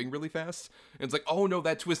 like, moving really fast? And it's like, oh, no,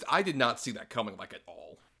 that twist, I did not see that coming, like, at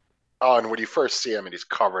all. Oh, and when you first see him and he's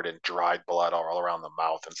covered in dried blood all around the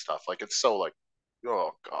mouth and stuff, like, it's so, like,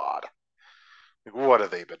 oh, God. Like, what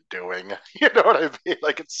have they been doing? You know what I mean?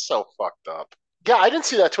 Like, it's so fucked up. Yeah, I didn't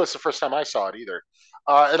see that twist the first time I saw it either.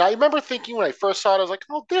 And I remember thinking when I first saw it, I was like,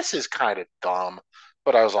 oh, this is kind of dumb.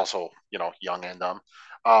 But I was also, young and dumb.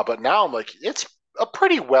 But now I'm like, it's a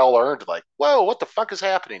pretty well-earned, like, whoa, what the fuck is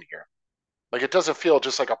happening here? Like, it doesn't feel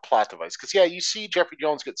just like a plot device. Because, yeah, you see Jeffrey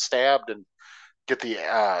Jones get stabbed and get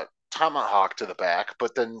the tomahawk to the back,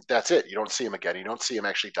 but then that's it. You don't see him again. You don't see him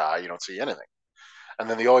actually die. You don't see anything. And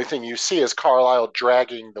then the only thing you see is Carlyle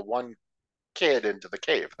dragging the one kid into the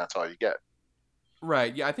cave. And that's all you get.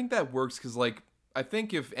 Right. Yeah, I think that works because, like, I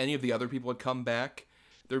think if any of the other people had come back,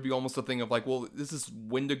 there'd be almost a thing of like, well, this is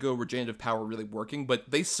Wendigo regenerative power really working, but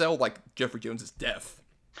they sell like Jeffrey Jones's death.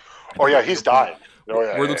 Oh yeah, he's dying.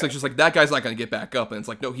 Where it looks like just like that guy's not going to get back up, and it's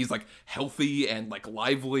like no, he's like healthy and like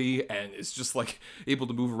lively, and is just like able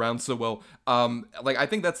to move around so well. Like I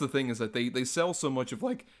think that's the thing is that they sell so much of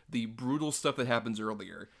like the brutal stuff that happens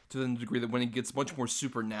earlier to the degree that when it gets much more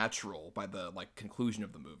supernatural by the like conclusion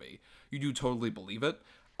of the movie, you do totally believe it.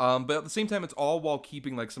 But at the same time, it's all while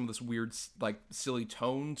keeping, like, some of this weird, like, silly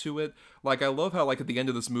tone to it. Like, I love how, like, at the end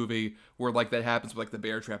of this movie, where, like, that happens with, like, the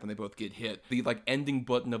bear trap and they both get hit. The, like, ending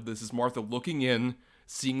button of this is Martha looking in,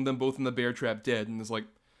 seeing them both in the bear trap dead, and is like,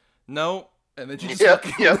 no. And then she just Fuck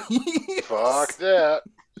that.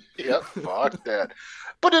 Yep, fuck that.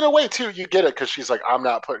 But in a way, too, you get it, because she's like, I'm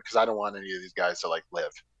not because I don't want any of these guys to, like,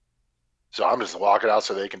 live. So I'm just walking out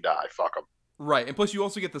so they can die. Fuck them. Right, and plus you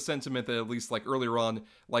also get the sentiment that at least like earlier on,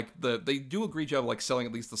 like they do a great job of like selling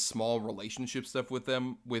at least the small relationship stuff with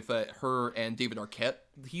them, with her and David Arquette.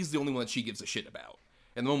 He's the only one that she gives a shit about.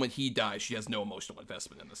 And the moment he dies, she has no emotional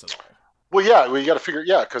investment in this at all. Well, yeah, you got to figure,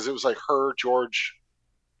 because it was like her, George,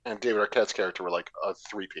 and David Arquette's character were like a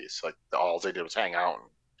three-piece. Like all they did was hang out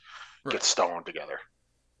and get stoned together.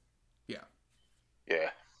 Yeah.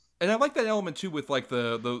 Yeah. And I like that element too with like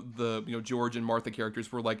the George and Martha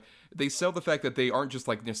characters where like they sell the fact that they aren't just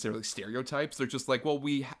like necessarily stereotypes. They're just like, well,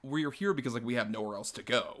 we're here because like we have nowhere else to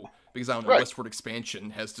go because I don't know, Right. westward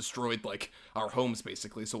expansion has destroyed like our homes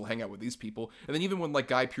basically, so we'll hang out with these people. And then even when like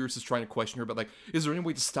Guy Pearce is trying to question her about like, is there any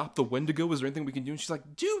way to stop the Wendigo? Is there anything we can do? And she's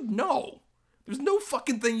like, dude, no. There's no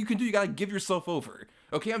fucking thing you can do. You gotta give yourself over.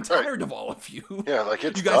 Okay, I'm tired of all of you. Yeah, like,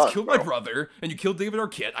 it's you guys done, killed bro. my brother and you killed David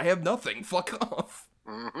Arquette. I have nothing. Fuck off.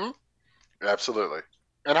 Mm-hmm. Absolutely.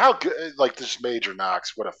 And how good, like, this Major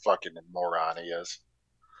Knox, what a fucking moron he is.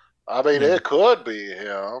 I mean, it could be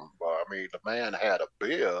him, but I mean, the man had a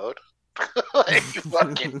beard. Like, you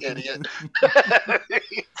fucking idiot.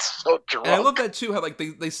 He's so drunk. And I love that too, how like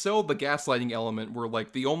they sell the gaslighting element where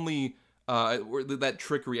like the only where that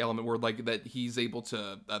trickery element where like that he's able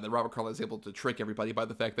to that Robert Carlyle is able to trick everybody by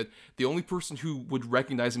the fact that the only person who would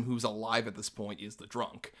recognize him who's alive at this point is the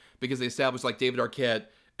drunk, because they established like David Arquette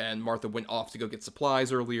and Martha went off to go get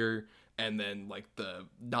supplies earlier, and then like the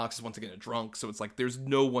Knox is once again a drunk, so it's like there's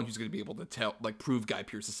no one who's going to be able to prove Guy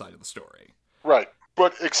Pearce's side of the story. Right.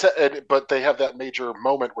 But they have that major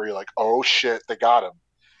moment where you're like, oh shit, they got him.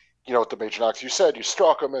 You know what the Major Knox, you said you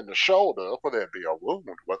struck him in the shoulder, but there'd be a wound,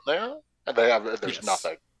 wasn't there? And there's Yes.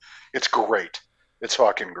 nothing. It's great. It's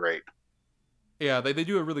fucking great. Yeah, they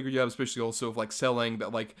do a really good job, especially also of like selling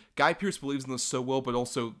that like Guy Pearce believes in this so well, but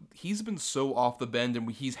also he's been so off the bend and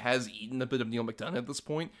he has eaten a bit of Neil McDonough at this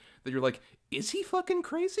point that you're like, is he fucking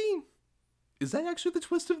crazy? Is that actually the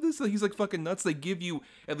twist of this? That he's like fucking nuts? They give you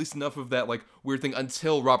at least enough of that like weird thing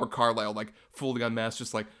until Robert Carlyle like fully unmasked,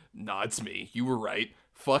 just like, nah, it's me. You were right.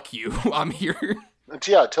 Fuck you. I'm here.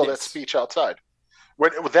 Until that Yes. speech outside.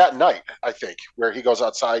 With that night, I think, where he goes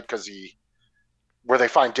outside where they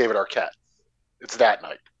find David Arquette. It's that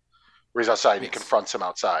night where he's outside and he Yes. confronts him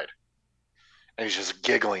outside. And he's just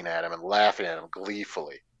giggling at him and laughing at him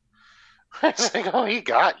gleefully. It's like, oh, he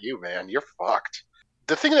got you, man. You're fucked.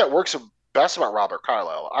 The thing that works best about Robert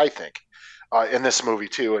Carlyle, I think, in this movie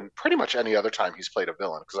too, and pretty much any other time he's played a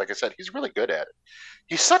villain, because like I said, he's really good at it.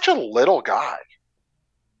 He's such a little guy.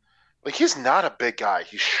 Like, he's not a big guy.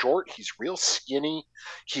 He's short. He's real skinny.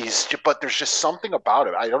 But there's just something about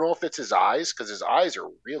it. I don't know if it's his eyes, because his eyes are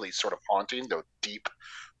really sort of haunting. They're deep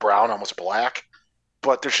brown, almost black.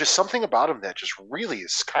 But there's just something about him that just really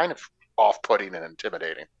is kind of off-putting and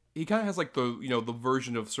intimidating. He kind of has like the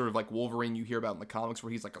version of sort of like Wolverine you hear about in the comics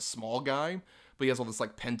where he's like a small guy, but he has all this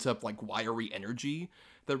like pent up like wiry energy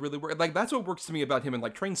that really works. Like that's what works to me about him in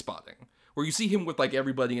like Trainspotting, where you see him with like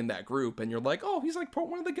everybody in that group and you're like, oh, he's like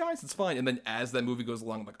one of the guys, it's fine. And then as that movie goes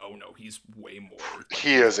along, I'm like, oh no, he's way more. Like,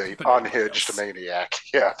 He is a unhinged maniac.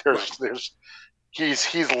 Yeah,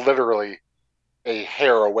 he's literally a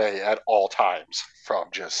hair away at all times from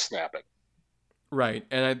just snapping. Right,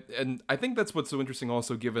 and I think that's what's so interesting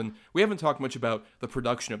also, given we haven't talked much about the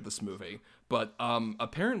production of this movie, but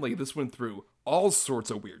apparently this went through all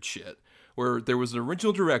sorts of weird shit, where there was an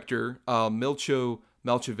original director, Milcho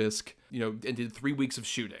Malchevisk, and did 3 weeks of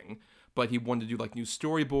shooting, but he wanted to do like new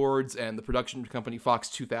storyboards, and the production company Fox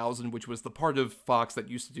 2000, which was the part of Fox that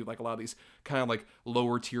used to do like a lot of these kind of like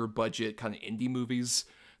lower tier budget kind of indie movies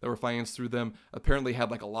that were financed through them, apparently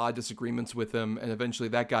had like a lot of disagreements with him, and eventually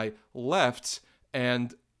that guy left.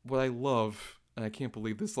 And what I love, and I can't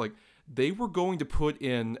believe this, like, they were going to put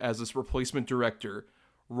in as this replacement director,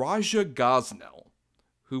 Raja Gosnell,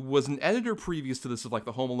 who was an editor previous to this of, like,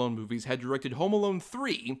 the Home Alone movies, had directed Home Alone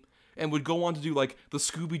 3, and would go on to do, like, the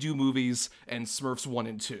Scooby-Doo movies and Smurfs 1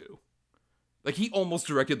 and 2. Like, he almost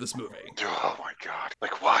directed this movie. Oh my god.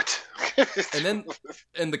 Like, what?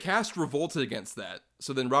 And the cast revolted against that.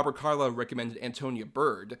 So then Robert Carlyle recommended Antonia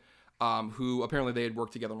Bird, who apparently they had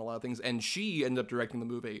worked together on a lot of things, and she ended up directing the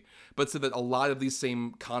movie, but said that a lot of these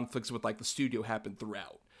same conflicts with like the studio happened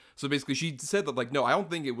throughout. So basically she said that like, no, I don't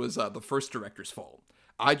think it was the first director's fault.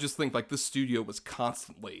 I just think like this studio was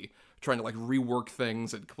constantly trying to like rework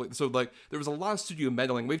things, and so like there was a lot of studio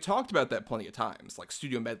meddling. We've talked about that plenty of times, like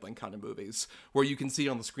studio meddling kind of movies where you can see it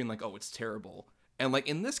on the screen like, oh, it's terrible. And like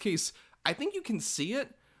in this case, I think you can see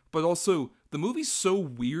it, but also the movie's so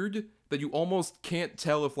weird that you almost can't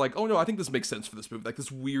tell if like, oh no, I think this makes sense for this movie. Like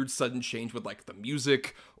this weird sudden change with like the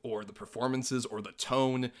music or the performances or the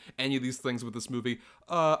tone, any of these things with this movie.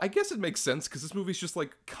 I guess it makes sense because this movie's just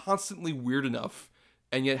like constantly weird enough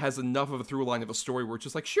and yet has enough of a through line of a story where it's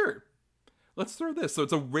just like, sure, let's throw this. So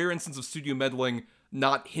it's a rare instance of studio meddling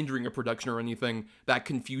not hindering a production or anything, that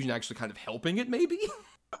confusion actually kind of helping it maybe.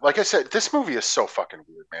 Like I said, this movie is so fucking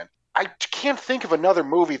weird, man. I can't think of another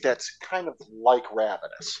movie that's kind of like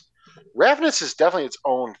Ravenous. Ravenous is definitely its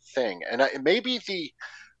own thing, and maybe the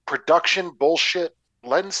production bullshit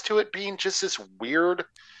lends to it being just this weird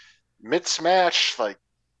mid-smash, like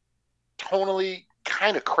tonally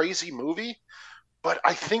kind of crazy movie. But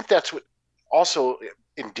I think that's what also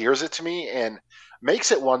endears it to me and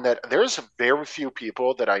makes it one that there's very few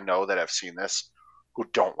people that I know that have seen this who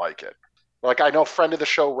don't like it. Like I know friend of the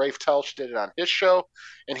show, Rafe Telch, did it on his show,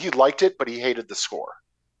 and he liked it, but he hated the score.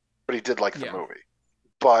 But he did like the Yeah. movie.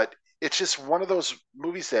 But it's just one of those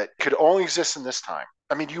movies that could only exist in this time.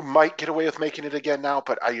 I mean, you might get away with making it again now,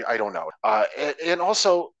 but I don't know. And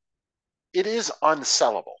also, it is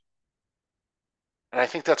unsellable. And I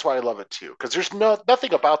think that's why I love it too. Because there's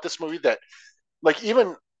nothing about this movie that, like,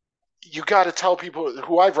 even you got to tell people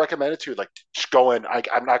who I've recommended to, like, just go in.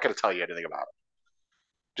 I'm not going to tell you anything about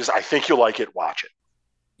it. Just, I think you'll like it. Watch it.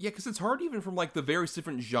 Yeah, because it's hard even from like the various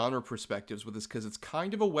different genre perspectives with this, because it's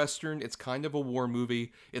kind of a Western, it's kind of a war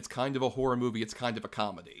movie, it's kind of a horror movie, it's kind of a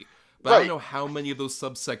comedy. But I don't know how many of those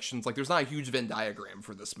subsections, like there's not a huge Venn diagram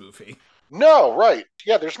for this movie. No, right.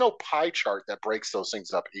 Yeah, there's no pie chart that breaks those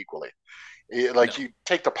things up equally. Like you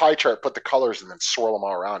take the pie chart, put the colors, and then swirl them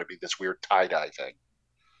all around. It'd be this weird tie-dye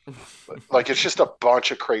thing. But, like, it's just a bunch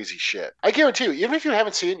of crazy shit. I guarantee you, even if you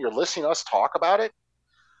haven't seen it and you're listening to us talk about it,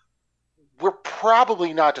 we're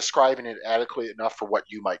probably not describing it adequately enough for what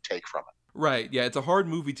you might take from it. Right, yeah, it's a hard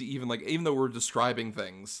movie to even, like, even though we're describing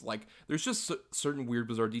things, like, there's just certain weird,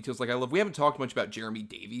 bizarre details. Like, we haven't talked much about Jeremy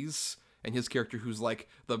Davies and his character, who's, like,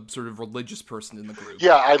 the sort of religious person in the group.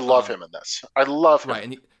 Yeah, I love him in this. I love him.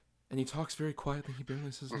 Right, and he talks very quietly. He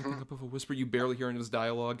barely says anything up of a whisper. You barely hear in his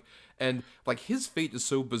dialogue. And, like, his fate is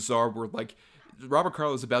so bizarre where, like, Robert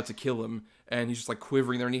Carlyle is about to kill him, and he's just, like,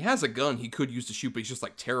 quivering there. And he has a gun he could use to shoot, but he's just,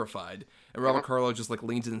 like, terrified. And Robert Carlyle just, like,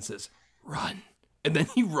 leans in and says, "Run." And then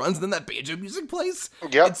he runs, and then that banjo music plays.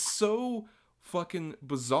 Yep. It's so fucking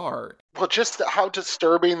bizarre. Well, just how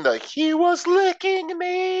disturbing he was licking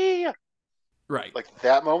me. Right. Like,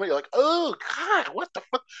 that moment, you're like, oh, God, what the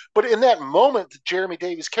fuck? But in that moment, Jeremy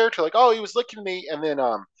Davies' character, like, oh, he was licking me. And then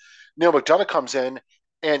Neil McDonough comes in,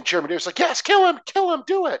 and Jeremy Davies is like, yes, kill him,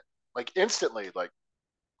 do it. Like, instantly, like,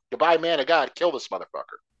 goodbye, man of God, kill this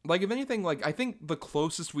motherfucker. Like, if anything, like, I think the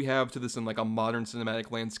closest we have to this in, like, a modern cinematic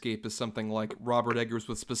landscape is something like Robert Eggers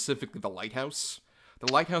with specifically The Lighthouse.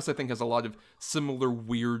 The Lighthouse, I think, has a lot of similar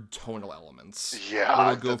weird tonal elements.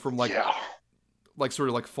 Yeah. It'll go from, like, like, sort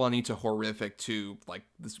of, like, funny to horrific to, like,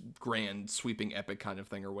 this grand, sweeping, epic kind of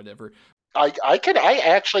thing or whatever. I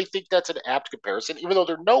actually think that's an apt comparison, even though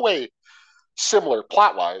they're no way similar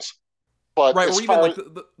plot-wise. But right, as or far even,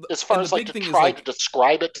 as, like, as far as, like, to try to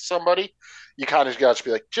describe it to somebody, you kind of got to be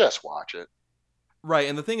like, just watch it. Right,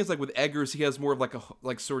 and the thing is, like, with Eggers, he has more of, like, a,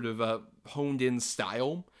 like, sort of honed-in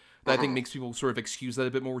style that I think makes people sort of excuse that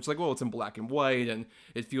a bit more. It's like, well, it's in black and white, and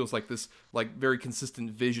it feels like this, like, very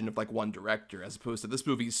consistent vision of, like, one director, as opposed to this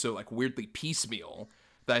movie is so, like, weirdly piecemeal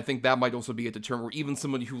that I think that might also be a deterrent where even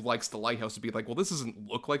somebody who likes The Lighthouse would be like, well, this doesn't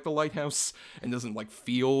look like The Lighthouse and doesn't, like,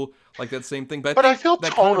 feel like that same thing. But I feel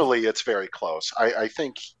tonally it's very close. I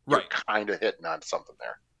think you're right. kind of hitting on something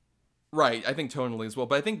there. Right, I think tonally as well,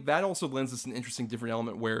 but I think that also lends us an interesting different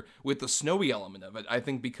element where, with the snowy element of it, I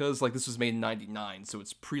think because, like, this was made in 99, so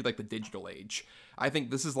it's pre, like, the digital age, I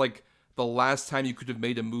think this is, like, the last time you could have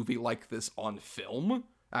made a movie like this on film,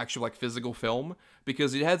 actual, like, physical film,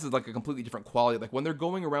 because it has, like, a completely different quality. Like, when they're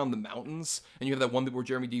going around the mountains, and you have that one bit where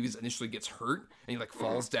Jeremy Davies initially gets hurt, and he, like,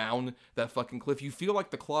 falls down that fucking cliff, you feel, like,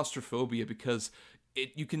 the claustrophobia, because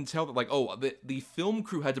you can tell that, like, oh, the film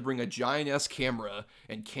crew had to bring a giant-ass camera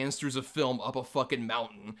and canisters of film up a fucking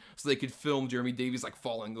mountain so they could film Jeremy Davies, like,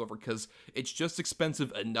 falling over, because it's just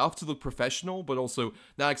expensive enough to look professional, but also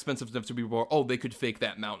not expensive enough to be more, oh, they could fake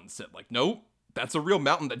that mountain set. Like, nope, that's a real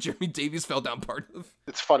mountain that Jeremy Davies fell down part of.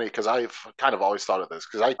 It's funny, because I've kind of always thought of this,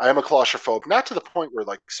 because I am a claustrophobe, not to the point where,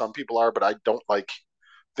 like, some people are, but I don't like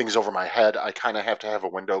things over my head. I kind of have to have a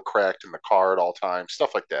window cracked in the car at all times,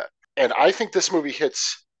 stuff like that. And I think this movie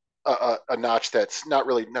hits a notch that's not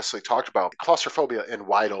really necessarily talked about. Claustrophobia in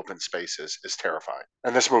wide open spaces is terrifying.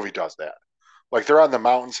 And this movie does that. Like, they're on the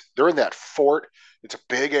mountains, they're in that fort, it's a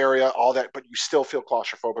big area, all that, but you still feel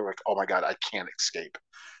claustrophobic, like, oh my God, I can't escape.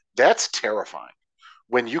 That's terrifying.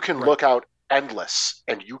 When you can look out endless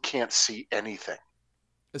and you can't see anything.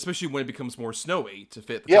 Especially when it becomes more snowy to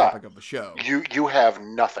fit the topic of the show. You have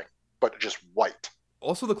nothing but just white.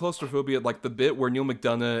 Also, the claustrophobia, like the bit where Neil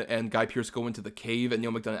McDonough and Guy Pearce go into the cave and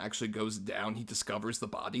Neil McDonough actually goes down, he discovers the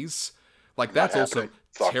bodies. Like, that's also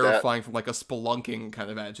terrifying from, like, a spelunking kind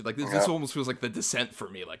of attitude. Like, this almost feels like The Descent for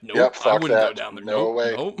me. Like, nope, I wouldn't go down there. No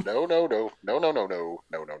way. Nope. No.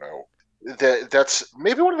 That's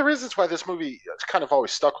maybe one of the reasons why this movie has kind of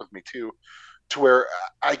always stuck with me, too, to where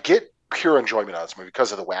I get pure enjoyment out of this movie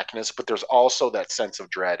because of the wackiness, but there's also that sense of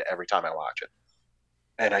dread every time I watch it.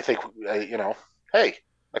 And I think, hey,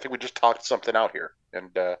 I think we just talked something out here, and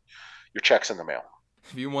your check's in the mail.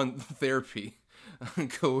 If you want therapy,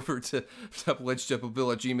 go over to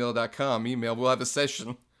doubleedgeddoublebill@gmail.com. Email. We'll have a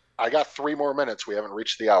session. I got 3 more minutes. We haven't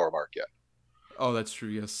reached the hour mark yet. Oh, that's true.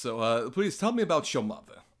 Yes. So, please tell me about your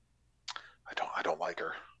mother. I don't like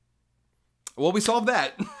her. Well, we solved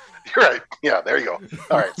that. You're right. Yeah, there you go.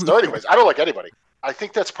 All right. So, anyways, I don't like anybody. I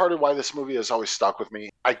think that's part of why this movie has always stuck with me.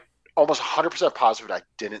 I almost 100% positive I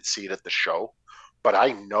didn't see it at the show, but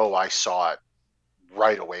I know I saw it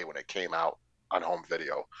right away when it came out on home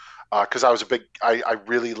video because I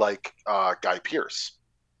really like Guy Pearce.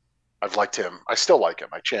 I've liked him. I still like him.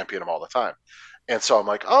 I champion him all the time. And so I'm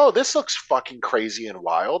like, oh, this looks fucking crazy and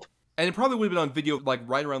wild. And it probably would have been on video like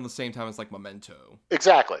right around the same time as like Memento.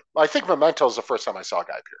 Exactly. I think Memento is the first time I saw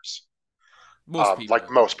Guy Pearce. Most people. Like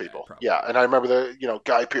most people. Yeah. And I remember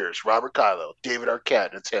Guy Pearce, Robert Kylo, David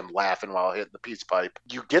Arquette. It's him laughing while hitting the peace pipe.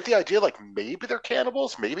 You get the idea, like maybe they're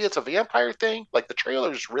cannibals. Maybe it's a vampire thing. Like the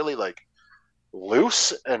trailer's really like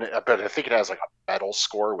loose. But I think it has like a metal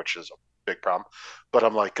score, which is a big problem. But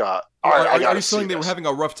I'm like, all right, are you saying they were having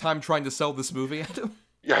a rough time trying to sell this movie, Adam?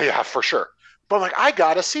 Yeah, for sure. But I'm like, I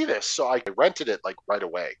gotta see this. So I rented it like right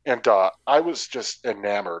away. And I was just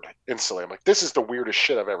enamored instantly. I'm like, this is the weirdest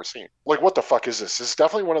shit I've ever seen. Like, what the fuck is this? This is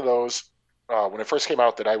definitely one of those, when it first came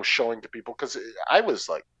out, that I was showing to people because I was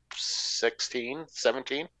like 16,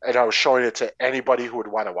 17. And I was showing it to anybody who would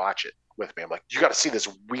want to watch it with me. I'm like, you got to see this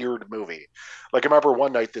weird movie. Like, I remember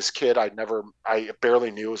one night, this kid I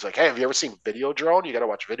barely knew was like, hey, have you ever seen Videodrome? You got to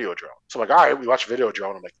watch Videodrome. So I'm like, all right, we watch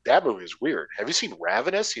Videodrome. I'm like, that movie is weird. Have you seen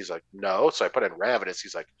Ravenous? He's like, no. So I put in Ravenous.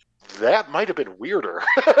 He's like, that might have been weirder.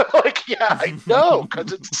 Like, yeah, I know,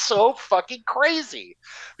 because it's so fucking crazy.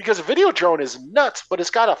 Because Videodrome is nuts, but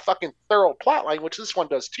it's got a fucking thorough plot line, which this one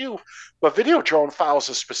does too. But Videodrome follows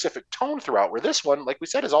a specific tone throughout, where this one, like we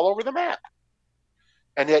said, is all over the map.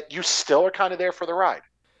 And yet you still are kind of there for the ride.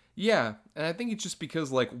 Yeah, and I think it's just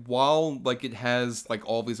because like while like it has like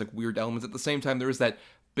all these like weird elements, at the same time there is that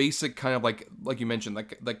basic kind of like you mentioned,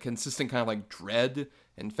 like consistent kind of like dread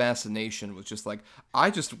and fascination with just like, I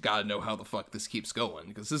just gotta know how the fuck this keeps going,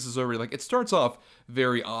 because this is already like, it starts off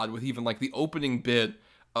very odd with even like the opening bit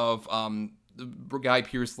of Guy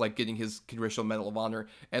Pearce like getting his Congressional Medal of Honor,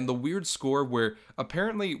 and the weird score where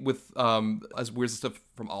apparently with as weird as stuff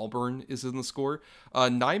from Auburn is in the score,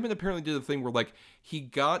 Nyman apparently did a thing where like he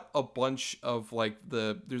got a bunch of like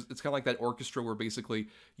it's kind of like that orchestra where basically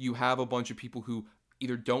you have a bunch of people who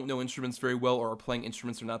either don't know instruments very well or are playing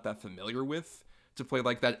instruments they're not that familiar with to play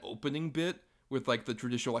like that opening bit with like the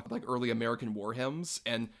traditional like early American war hymns,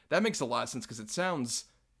 and that makes a lot of sense because it sounds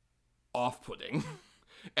off-putting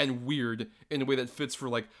and weird in a way that fits for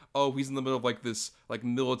like, oh, he's in the middle of like this like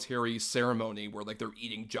military ceremony where like they're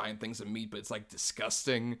eating giant things of meat, but it's like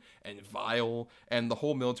disgusting and vile, and the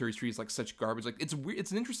whole military tree is like such garbage. Like it's weird.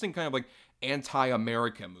 It's an interesting kind of like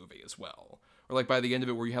anti-America movie as well. Or like by the end of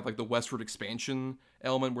it, where you have like the westward expansion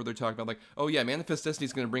element where they're talking about like, oh yeah, Manifest Destiny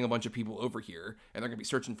is going to bring a bunch of people over here and they're going to be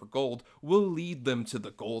searching for gold. We'll lead them to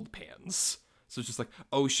the gold pans. So it's just like,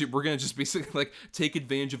 oh shit, we're going to just basically like take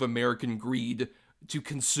advantage of American greed to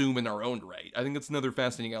consume in our own right. I think that's another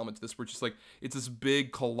fascinating element to this, where it's just like, it's this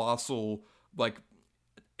big, colossal, like,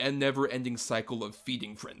 and never-ending cycle of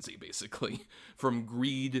feeding frenzy, basically, from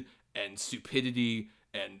greed and stupidity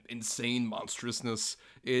and insane monstrousness.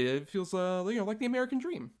 It feels, like the American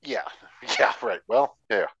dream. Yeah, right. Well,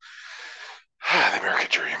 yeah. The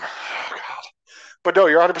American dream. Oh, God. But no,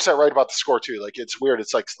 you're 100% right about the score, too. Like, it's weird.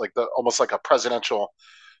 It's like the almost like a presidential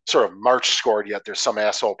sort of march scored, yet there's some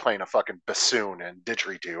asshole playing a fucking bassoon and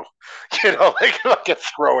didgeridoo, like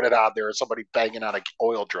throwing it out there, or somebody banging on an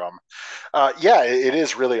oil drum. Yeah, it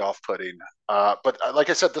is really off-putting. But like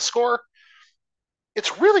I said, the score,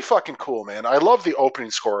 it's really fucking cool, man. I love the opening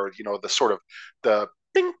score. The sort of the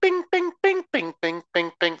bing, bing, bing, bing, bing, bing,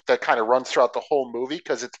 bing, bing that kind of runs throughout the whole movie,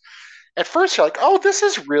 because it's at first you're like, oh, this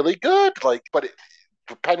is really good, like, but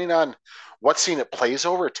depending on what scene it plays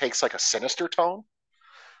over, it takes like a sinister tone.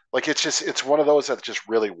 Like, it's one of those that just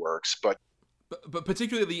really works. But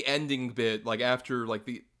particularly the ending bit, like after like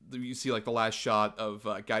you see like the last shot of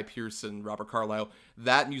Guy Pearce and Robert Carlyle,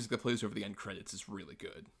 that music that plays over the end credits is really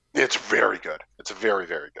good. It's very good. It's very,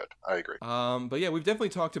 very good. I agree. But yeah, we've definitely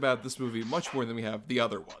talked about this movie much more than we have the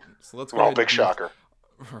other one. So let's go ahead big shocker.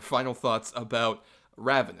 Our final thoughts about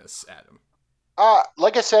Ravenous, Adam.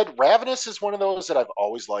 Like I said, Ravenous is one of those that I've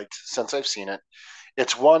always liked since I've seen it.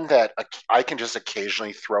 It's one that I can just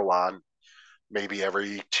occasionally throw on maybe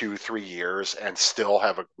every 2-3 years and still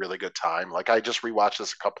have a really good time. Like, I just rewatched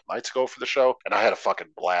this a couple nights ago for the show and I had a fucking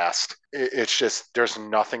blast. It's just, there's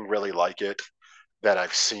nothing really like it. that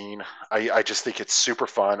I've seen. I just think it's super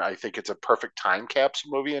fun. I think it's a perfect time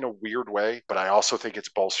capsule movie in a weird way, but I also think it's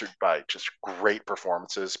bolstered by just great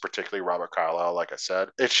performances, particularly Robert Carlyle, like I said.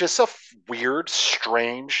 It's just a weird,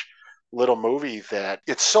 strange little movie that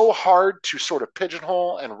it's so hard to sort of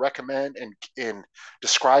pigeonhole and recommend and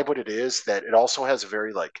describe what it is, that it also has a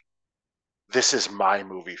very like, this is my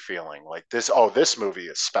movie feeling. Like this movie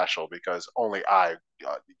is special because only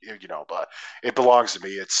but it belongs to me.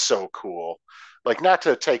 It's so cool. Like, not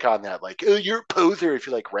to take on that, like, oh, you're a poser if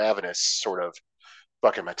you like Ravenous sort of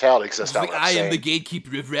fucking mentality, because that's not what I'm saying. I am the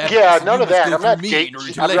gatekeeper of Ravenous. Yeah, none of that. I'm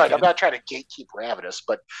not trying to gatekeep Ravenous,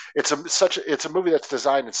 but it's a movie that's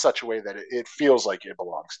designed in such a way that it feels like it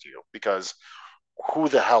belongs to you, because who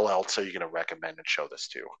the hell else are you going to recommend and show this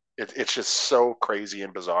to? It's just so crazy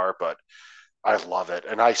and bizarre, but I love it,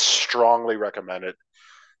 and I strongly recommend it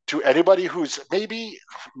to anybody who's maybe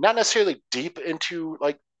not necessarily deep into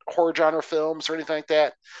like horror genre films or anything like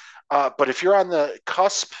that. But if you're on the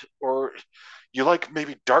cusp, or you like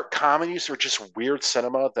maybe dark comedies or just weird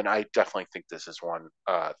cinema, then I definitely think this is one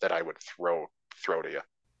that I would throw to you.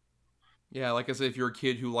 Yeah, like I said, if you're a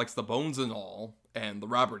kid who likes the Bones and All and the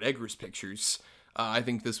Robert Eggers pictures, I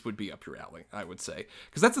think this would be up your alley, I would say.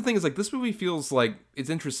 Because that's the thing, is like, this movie feels like, it's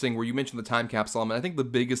interesting where you mentioned the time capsule element. I think the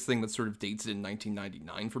biggest thing that sort of dates it in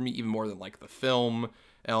 1999 for me, even more than like the film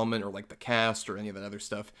element or like the cast or any of that other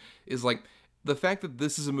stuff, is like the fact that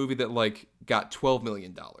this is a movie that like got $12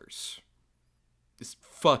 million is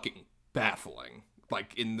fucking baffling.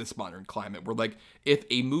 Like, in this modern climate, where like, if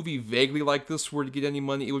a movie vaguely like this were to get any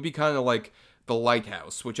money, it would be kind of like The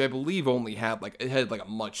Lighthouse, which I believe only had like, it had like a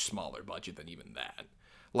much smaller budget than even that.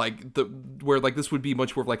 Like, where like this would be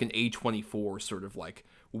much more of like an A24 sort of like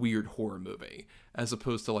weird horror movie, as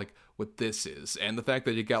opposed to like what this is. And the fact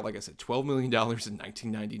that it got, like I said, $12 million in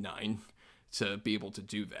 1999 to be able to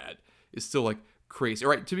do that is still like crazy.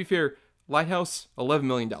 All right, to be fair, Lighthouse, $11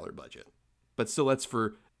 million budget, but still, that's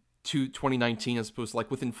for 2019, as opposed to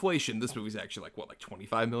like with inflation, this movie's actually like, what, like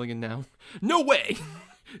 25 million now? No way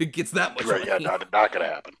it gets that much money. Yeah, not gonna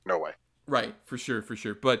happen. No way. Right, for sure.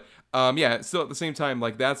 But yeah, still at the same time,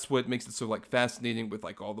 like, that's what makes it so like fascinating, with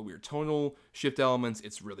like all the weird tonal shift elements.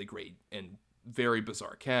 It's really great and very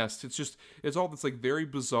bizarre cast. It's all this like very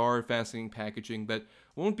bizarre, fascinating packaging that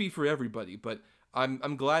won't be for everybody, but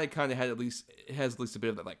I'm glad it kind of has at least a bit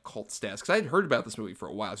of that like cult status, because I had heard about this movie for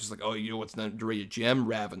a while. It's just like, oh, you know what's an underrated gem?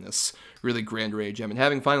 Ravenous, really grand underrated gem. And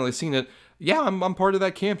having finally seen it, yeah, I'm part of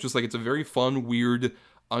that camp. Just like, it's a very fun, weird,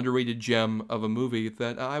 underrated gem of a movie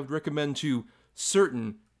that I would recommend to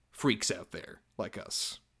certain freaks out there like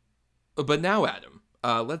us. But now, Adam,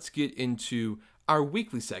 let's get into our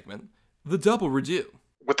weekly segment, the Double Redo,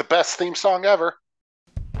 with the best theme song ever.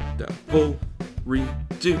 Double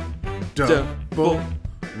Redo. Double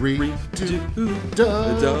redo,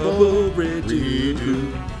 double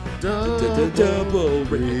redo, double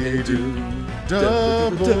redo,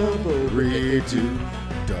 double redo,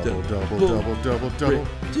 double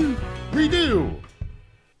redo.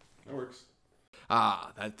 That works.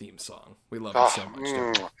 Ah, that theme song. We love it so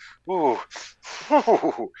much.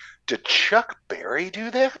 Ooh. Did Chuck Berry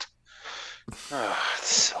do that? Oh,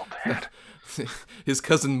 it's so bad. His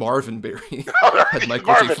cousin Marvin Berry had Michael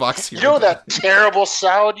Marvin, J. Fox here. You know that terrible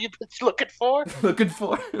sound you've been looking for?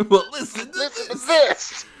 Well, listen to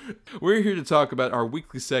this. We're here to talk about our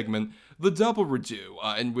weekly segment, The Double Redo,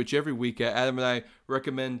 in which every week Adam and I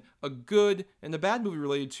recommend a good and a bad movie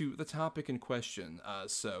related to the topic in question.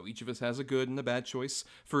 So each of us has a good and a bad choice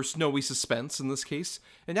for snowy suspense in this case.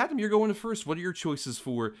 And Adam, you're going first. What are your choices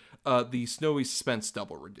for the snowy suspense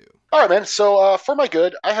Double Redo? All right, man. So for my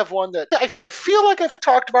good, I have one that I feel like I've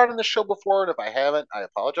talked about in the show before, and if I haven't, I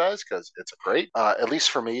apologize, because it's great. At least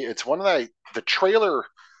for me, it's one that the trailer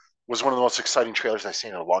was one of the most exciting trailers I've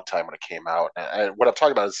seen in a long time when it came out. And what I'm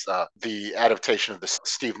talking about is the adaptation of the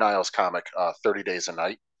Steve Niles comic, 30 Days a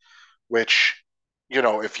Night, which, you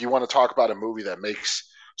know, if you want to talk about a movie that makes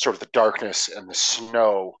sort of the darkness and the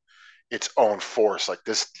snow its own force, like,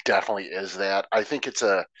 this definitely is that. I think it's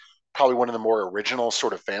probably one of the more original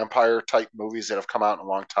sort of vampire type movies that have come out in a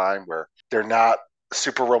long time, where they're not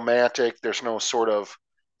super romantic. There's no sort of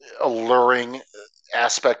alluring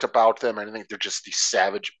aspect about them. I think they're just these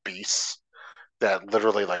savage beasts that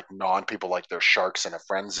literally like gnaw on people like they're sharks in a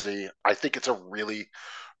frenzy. I think it's a really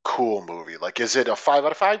cool movie. Like, is it a 5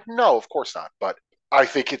 out of 5? No, of course not. But I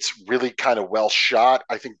think it's really kind of well shot.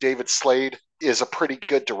 I think David Slade is a pretty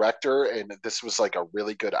good director, and this was like a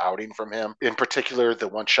really good outing from him. In particular, the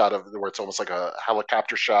one shot of where it's almost like a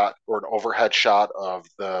helicopter shot or an overhead shot of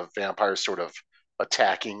the vampires sort of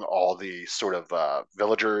attacking all the sort of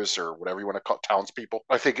villagers or whatever you want to call it, townspeople.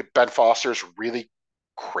 I think Ben Foster's really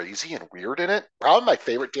crazy and weird in it. Probably my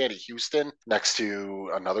favorite Danny Houston next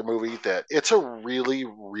to another movie that it's a really,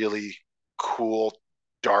 really cool,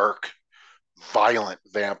 dark, violent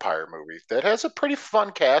vampire movie that has a pretty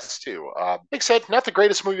fun cast too. Like I said, not the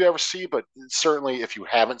greatest movie you ever see, but certainly if you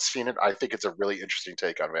haven't seen it, I think it's a really interesting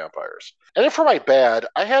take on vampires. And then for my bad,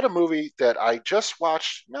 I had a movie that I just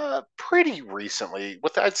watched pretty recently,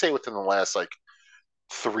 I'd say within the last like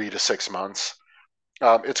 3 to 6 months.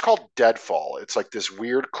 It's called Deadfall. It's like this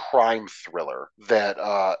weird crime thriller that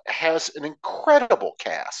has an incredible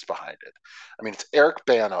cast behind it. I mean, it's Eric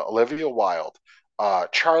Bana, Olivia Wilde,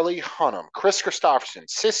 Charlie Hunnam, Chris Christopherson,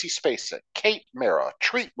 Sissy Spacek, Kate Mara,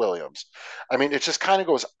 Treat Williams. I mean, it just kind of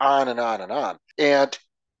goes on and on and on. And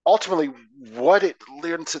ultimately, what it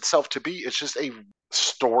lends itself to be is just a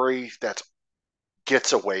story that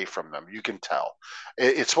gets away from them. You can tell.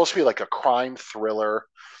 It's supposed to be like a crime thriller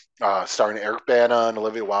starring Eric Bana and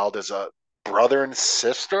Olivia Wilde as a brother and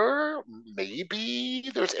sister.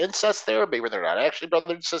 Maybe there's incest there. Maybe they're not actually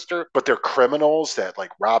brother and sister, but they're criminals that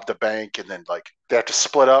like robbed a bank and then like they have to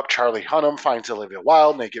split up. Charlie Hunnam finds Olivia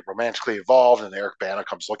Wilde and they get romantically involved and Eric Bana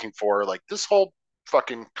comes looking for her. Like this whole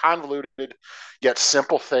fucking convoluted yet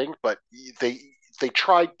simple thing, but they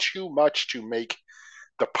tried too much to make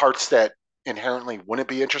the parts that inherently wouldn't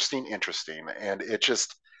be interesting, and it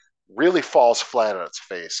just really falls flat on its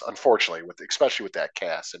face, unfortunately, especially with that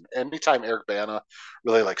cast. And anytime Eric Bana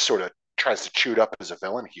really like sort of tries to chew it up as a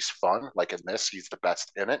villain, he's fun. Like in this, he's the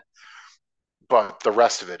best in it. But the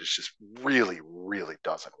rest of it is just really, really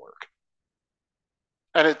doesn't work.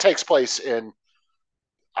 And it takes place in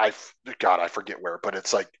I forget where, but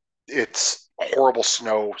it's a horrible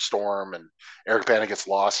snowstorm, and Eric Bana gets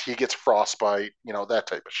lost. He gets frostbite, that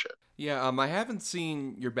type of shit. Yeah, I haven't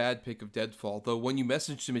seen your bad pick of Deadfall, though when you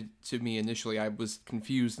messaged to me initially, I was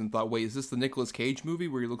confused and thought, wait, is this the Nicolas Cage movie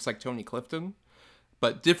where he looks like Tony Clifton?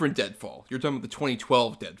 But different Deadfall. You're talking about the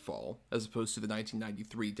 2012 Deadfall, as opposed to the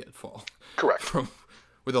 1993 Deadfall. Correct. Where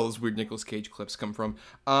all those weird Nicolas Cage clips come from.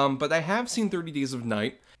 But I have seen 30 Days of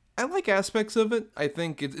Night. I like aspects of it. I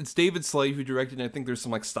think it's David Slade who directed it. I think there's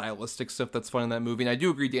some like stylistic stuff that's fun in that movie. And I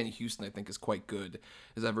do agree Danny Houston, I think, is quite good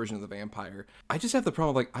as that version of the vampire. I just have the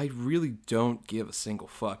problem, like, I really don't give a single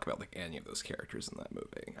fuck about like any of those characters in that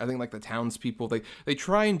movie. I think like the townspeople, they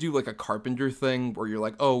try and do like a Carpenter thing where you're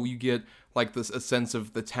like, oh, you get like a sense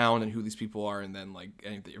of the town and who these people are, and then like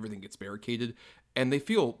everything gets barricaded. And they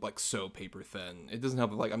feel like so paper thin. It doesn't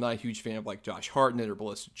have like, I'm not a huge fan of like Josh Hartnett or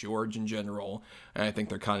Melissa George in general. And I think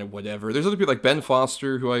they're kind of whatever. There's other people like Ben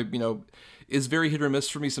Foster, who is very hit or miss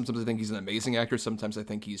for me. Sometimes I think he's an amazing actor. Sometimes I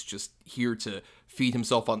think he's just here to feed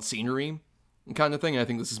himself on scenery kind of thing. And I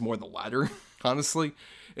think this is more the latter, honestly,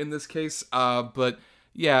 in this case. But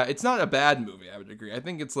yeah, it's not a bad movie, I would agree. I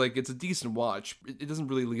think it's a decent watch. It doesn't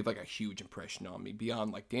really leave like a huge impression on me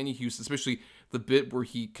beyond like Danny Houston, especially the bit where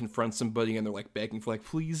he confronts somebody and they're like begging for like,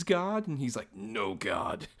 please God, and he's like, no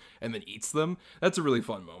God, and then eats them. That's a really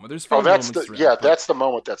fun moment. There's fun moments throughout, that's the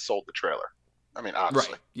moment that sold the trailer. I mean,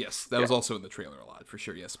 honestly. Right. Yes, that was also in the trailer a lot for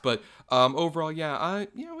sure. Yes, but overall, yeah,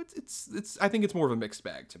 it's I think it's more of a mixed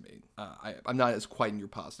bag to me. I'm not as quite in your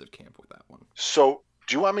positive camp with that one. So,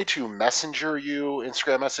 do you want me to messenger you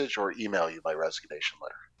Instagram message or email you my resignation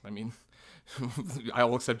letter? I mean,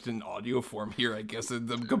 I'll accept it in audio form here, I guess.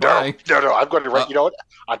 Goodbye. No. I'm going to write, you know what,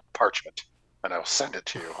 on parchment, and I'll send it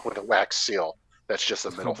to you with a wax seal. That's just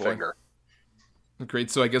a middle finger.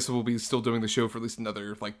 Great. So I guess we'll be still doing the show for at least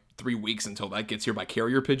another 3 weeks until that gets here by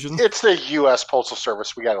carrier pigeon. It's the U.S. Postal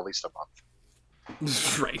Service. We got at least a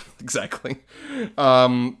month. Right. Exactly.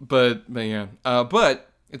 But yeah.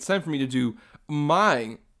 But it's time for me to do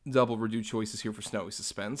my double redo choices here for Snowy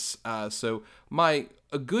Suspense. So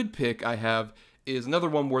a good pick I have is another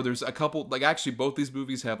one where there's a couple, like actually both these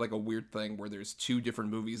movies have like a weird thing where there's two different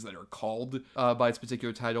movies that are called by its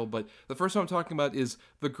particular title. But the first one I'm talking about is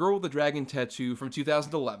The Girl with the Dragon Tattoo from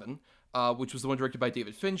 2011, which was the one directed by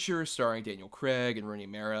David Fincher, starring Daniel Craig and Rooney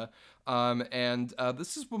Mara. And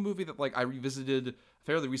this is one movie that like I revisited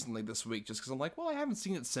fairly recently this week, just because I'm like, well, I haven't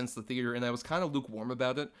seen it since the theater, and I was kind of lukewarm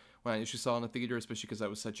about it when I initially saw it in the theater, especially because I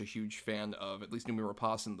was such a huge fan of at least Noomi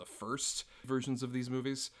Rapace in the first versions of these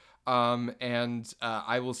movies. And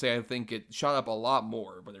I will say I think it shot up a lot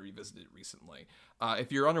more when I revisited it recently.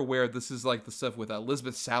 If you're unaware, this is like the stuff with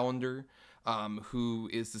Elizabeth Salander, who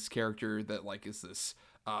is this character that like is this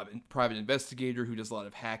private investigator who does a lot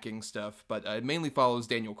of hacking stuff, but it mainly follows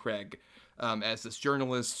Daniel Craig as this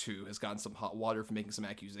journalist who has gotten some hot water for making some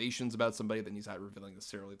accusations about somebody that he's not revealing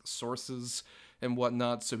necessarily the sources and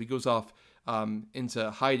whatnot. So he goes off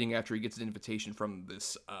into hiding after he gets an invitation from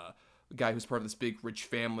this guy who's part of this big rich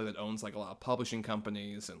family that owns like a lot of publishing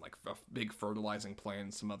companies and like a big fertilizing plant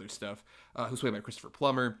and some other stuff, who's played by Christopher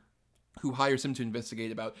Plummer, who hires him to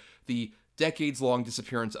investigate about the decades-long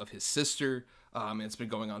disappearance of his sister. And it's been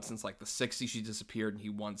going on since like the 60s. She disappeared, and he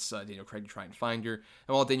wants Daniel Craig to try and find her.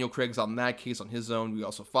 And while Daniel Craig's on that case on his own, we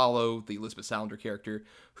also follow the Elizabeth Salander character,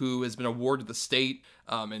 who has been awarded the state,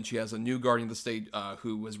 and she has a new guardian of the state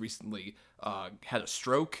who was recently had a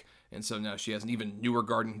stroke, and so now she has an even newer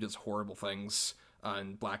guardian who does horrible things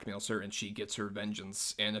and blackmails her, and she gets her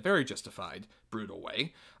vengeance in a very justified, brutal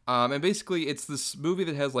way. And basically, it's this movie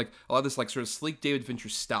that has like a lot of this like sort of sleek David Fincher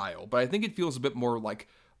style, but I think it feels a bit more like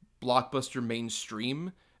blockbuster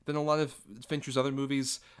mainstream than a lot of Fincher's other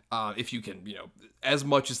movies, if you can, as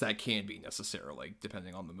much as that can be necessarily,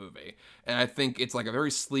 depending on the movie. And I think it's like a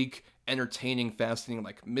very sleek, entertaining, fascinating,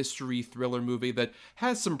 like mystery thriller movie that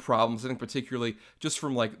has some problems, I think particularly just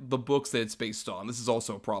from like the books that it's based on. This is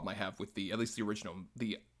also a problem I have with at least the original,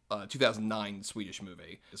 the 2009 Swedish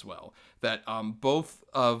movie as well, that both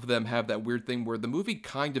of them have that weird thing where the movie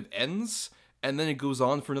kind of ends and then it goes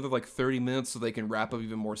on for another like 30 minutes so they can wrap up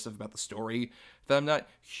even more stuff about the story that I'm not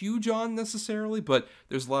huge on necessarily, but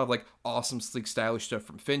there's a lot of like awesome, sleek, stylish stuff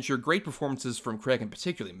from Fincher. Great performances from Craig, and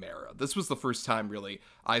particularly Mara. This was the first time really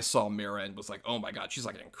I saw Mara and was like, oh my god, she's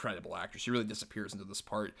like an incredible actress. She really disappears into this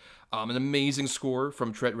part. An amazing score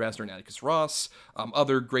from Trent Reznor and Atticus Ross.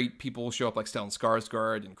 Other great people show up like Stellan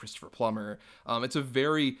Skarsgård and Christopher Plummer. It's a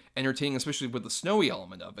very entertaining, especially with the snowy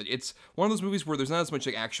element of it. It's one of those movies where there's not as much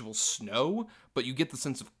like actual snow, but you get the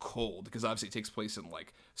sense of cold because obviously it takes place in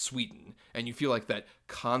like Sweden, and you feel like that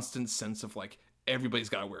constant sense of like everybody's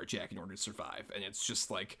got to wear a jacket in order to survive, and it's just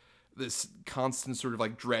like this constant sort of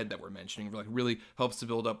like dread that we're mentioning like really helps to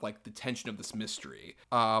build up like the tension of this mystery,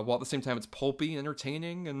 while at the same time it's pulpy,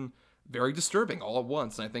 entertaining, and very disturbing all at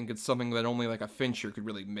once. And I think it's something that only like a Fincher could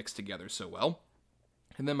really mix together so well.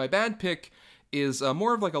 And then my bad pick is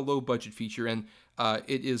more of like a low budget feature, and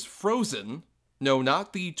it is Frozen. No,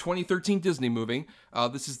 not the 2013 Disney movie.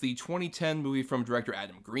 This is the 2010 movie from director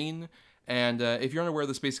Adam Green. And if you're unaware of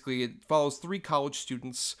this, basically it follows 3 college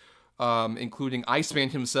students, including Iceman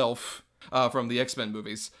himself from the X-Men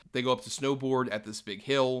movies. They go up to snowboard at this big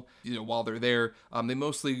hill. While they're there, they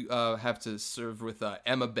mostly have to serve with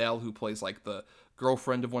Emma Bell, who plays like the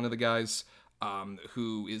girlfriend of one of the guys.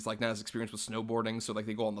 Who is like not as experienced with snowboarding, so like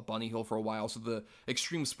they go on the bunny hill for a while. So the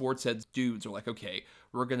extreme sports heads dudes are like, okay,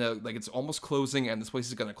 we're gonna like it's almost closing, and this place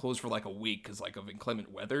is gonna close for like a week because like of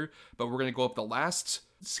inclement weather. But we're gonna go up the last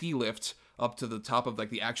ski lift up to the top of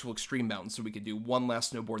like the actual extreme mountain, so we can do one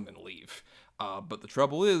last snowboard and then leave. But the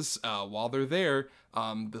trouble is, while they're there,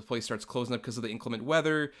 the place starts closing up because of the inclement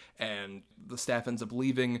weather, and the staff ends up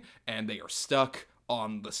leaving, and they are stuck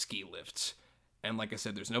on the ski lift. And like I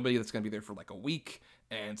said, there's nobody that's going to be there for like a week,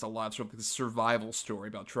 and it's a lot of sort of this survival story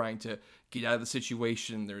about trying to get out of the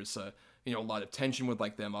situation. There's a lot of tension with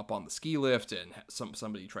like them up on the ski lift, and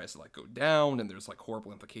somebody tries to like go down, and there's like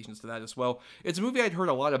horrible implications to that as well. It's a movie I'd heard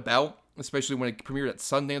a lot about, especially when it premiered at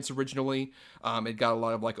Sundance originally. It got a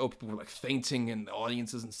lot of like, people were like fainting in the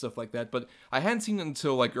audiences and stuff like that, but I hadn't seen it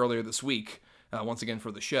until like earlier this week, once again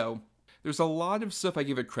for the show. There's a lot of stuff I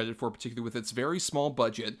give it credit for, particularly with its very small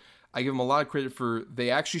budget. I give them a lot of credit for,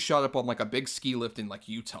 they actually shot up on like a big ski lift in like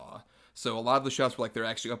Utah. So a lot of the shots were like they're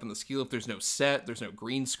actually up in the ski lift. There's no set, there's no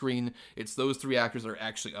green screen. It's those 3 actors that are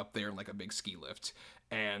actually up there in like a big ski lift.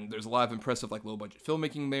 And there's a lot of impressive like low budget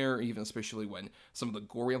filmmaking there, even especially when some of the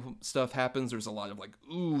gory stuff happens. There's a lot of like,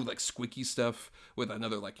 like squeaky stuff with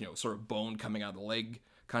another like, sort of bone coming out of the leg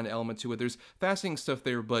kind of element to it. There's fascinating stuff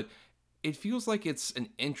there, but it feels like it's an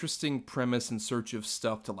interesting premise in search of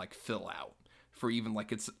stuff to like fill out. For even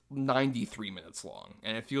like it's 93 minutes long,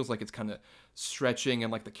 and it feels like it's kind of stretching,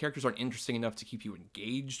 and like the characters aren't interesting enough to keep you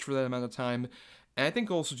engaged for that amount of time. And I think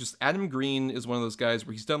also just Adam Green is one of those guys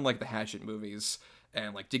where he's done like the Hatchet movies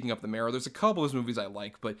and like Digging Up the Marrow. There's a couple of those movies I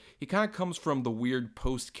like, but he kind of comes from the weird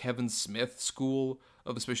post Kevin Smith school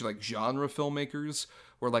of especially like genre filmmakers,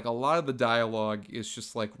 where like a lot of the dialogue is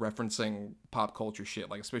just like referencing pop culture shit,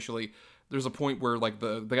 like especially there's a point where like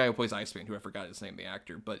the guy who plays Iceman, who I forgot his name, the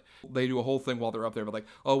actor, but they do a whole thing while they're up there, but like,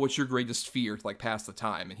 oh, what's your greatest fear to like pass the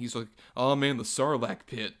time? And he's like, oh man, the Sarlacc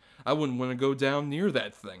pit. I wouldn't want to go down near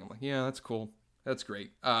that thing. I'm like, yeah, that's cool. That's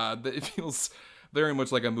great. It feels very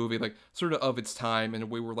much like a movie like sort of its time in a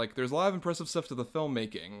way where like there's a lot of impressive stuff to the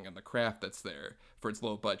filmmaking and the craft that's there for its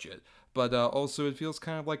low budget. But also it feels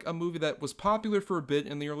kind of like a movie that was popular for a bit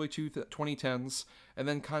in the early 2010s and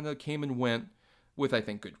then kind of came and went with, I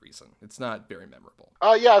think, good reason. It's not very memorable.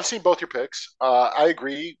 Yeah, I've seen both your picks. I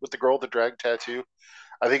agree with the girl with the drag tattoo.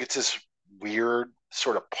 I think it's this weird,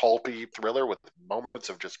 sort of pulpy thriller with moments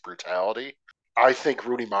of just brutality. I think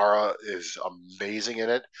Rooney Mara is amazing in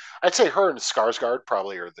it. I'd say her and Skarsgård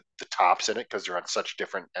probably are the tops in it because they're on such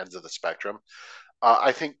different ends of the spectrum.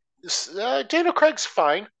 I think Daniel Craig's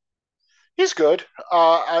fine. He's good.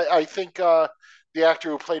 I think the actor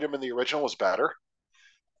who played him in the original was better,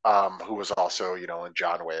 who was also, in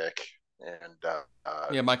John Wick.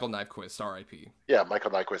 And Michael Nyqvist, R.I.P. Yeah,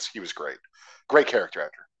 Michael Nyqvist, he was great. Great character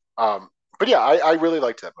actor. But yeah, I really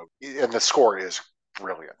liked that movie. And the score is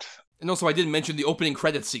brilliant. And also, I didn't mention the opening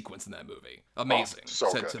credits sequence in that movie. Amazing. So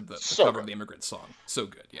Set good. to the So cover good. of the Immigrant Song. So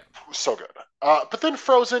good, yeah. So good. But then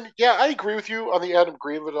Frozen, yeah, I agree with you on the Adam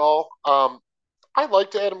Green of it all. I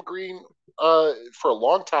liked Adam Green for a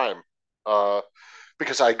long time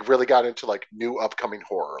because I really got into like new upcoming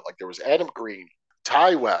horror. Like there was Adam Green,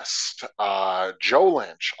 Ty West, Joe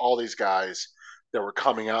Lynch, all these guys that were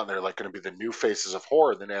coming out and they're like going to be the new faces of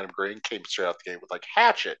horror. And then Adam Green came straight out the gate with like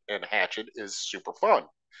Hatchet, and Hatchet is super fun. And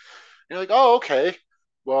you're like, oh, okay.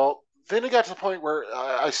 Well, then it got to the point where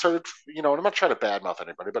I started, and I'm not trying to badmouth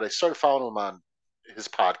anybody, but I started following him on his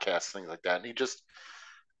podcast, things like that. And he just,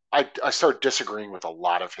 I started disagreeing with a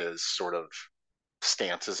lot of his sort of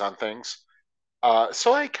stances on things.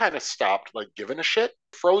 So I kind of stopped like giving a shit.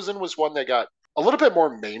 Frozen was one that got a little bit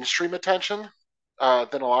more mainstream attention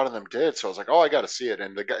than a lot of them did. So I was like, oh, I got to see it.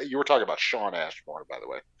 And the guy, you were talking about Sean Ashmore, by the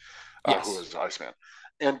way, Yes. who was Iceman.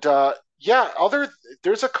 And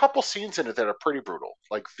there's a couple scenes in it that are pretty brutal.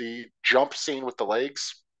 Like the jump scene with the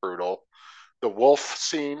legs, brutal. The wolf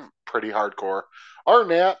scene, pretty hardcore.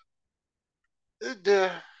 Other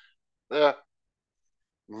than that,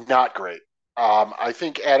 not great. I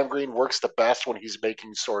think Adam Green works the best when he's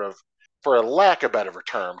making sort of, for a lack of better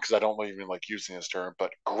term, because I don't even like using this term,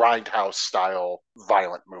 but grindhouse style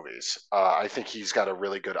violent movies. I think he's got a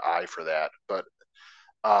really good eye for that. But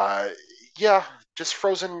just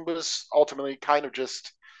Frozen was ultimately kind of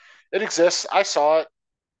just, it exists. I saw it.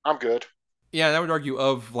 I'm good. Yeah, and I would argue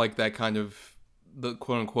of like that kind of the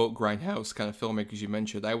quote unquote grindhouse kind of filmmakers you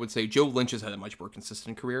mentioned, I would say Joe Lynch has had a much more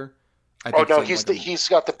consistent career. He's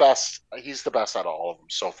got the best. He's the best out of all of them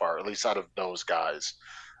so far, at least out of those guys.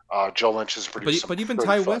 Joe Lynch has produced. But even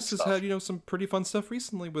Ty West has had some pretty fun stuff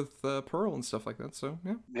recently with Pearl and stuff like that. So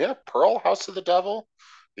yeah, Pearl, House of the Devil,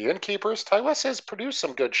 The Innkeepers. Ty West has produced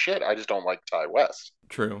some good shit. I just don't like Ty West.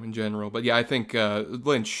 True in general, but yeah, I think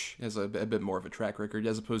Lynch has a bit more of a track record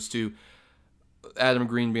as opposed to Adam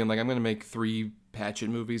Green being like, I'm going to make 3 Hatchet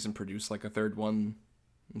movies and produce like a third one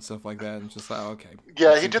and stuff like that. And just like, okay.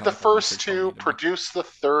 Yeah, he did the first 2, produced the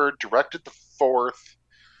third, directed the 4th.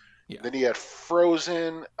 Yeah. Then he had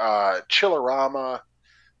Frozen, Chillerama,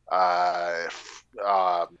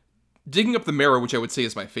 Digging Up the Marrow, which I would say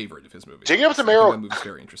is my favorite of his movies. Digging Up the Marrow. That movie's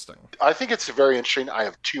very interesting. I think it's very interesting. I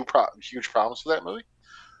have 2 huge problems with that movie.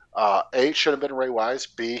 A, it should have been Ray Wise.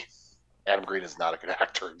 B, Adam Green is not a good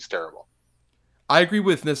actor. He's terrible. I agree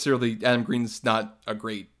with necessarily Adam Green's not a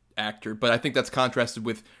great actor, but I think that's contrasted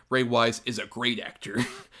with Ray Wise is a great actor.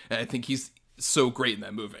 And I think he's so great in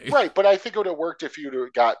that movie. Right, but I think it would have worked if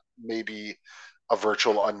you'd got maybe a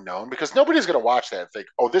virtual unknown, because nobody's going to watch that and think,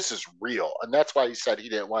 oh, this is real. And that's why he said he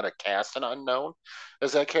didn't want to cast an unknown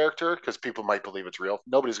as that character, because people might believe it's real.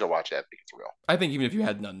 Nobody's going to watch that and think it's real. I think even if you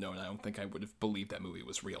had an unknown, I don't think I would have believed that movie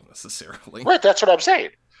was real necessarily. Right, that's what I'm saying.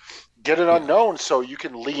 Get an unknown so you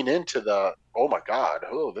can lean into the, oh my God,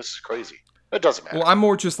 oh, this is crazy. It doesn't matter. Well, I'm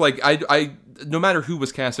more just like, I no matter who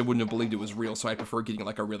was cast, I wouldn't have believed it was real, so I prefer getting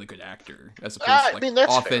like a really good actor as opposed to like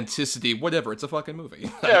authenticity. Fair. Whatever, it's a fucking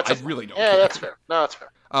movie. Yeah, I really don't care. Yeah, that's fair. No, that's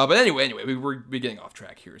fair. But anyway, we're getting off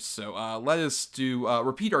track here. So let us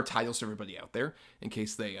repeat our titles to everybody out there in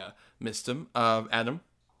case they missed them. Adam?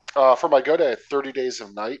 For my good, I had 30 Days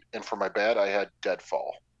of Night, and for my bad, I had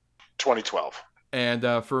Deadfall, 2012.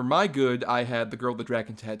 And for my good, I had The Girl with the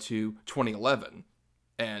Dragon Tattoo, 2011.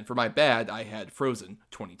 And for my bad, I had Frozen,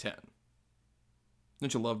 2010.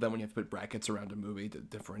 Don't you love that when you have to put brackets around a movie to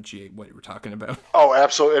differentiate what you were talking about? Oh,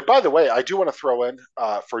 absolutely. And by the way, I do want to throw in,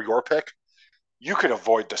 for your pick, you can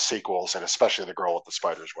avoid the sequels, and especially The Girl with the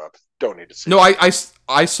Spider's Web. Don't need to see. No,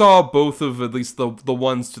 I saw both of at least the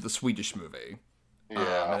ones to the Swedish movie.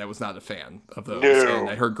 Yeah. And I was not a fan of those. No. And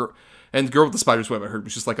I heard And Girl with the Spider's Web, I heard,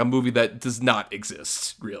 was just like a movie that does not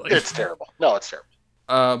exist, really. It's terrible. No, it's terrible.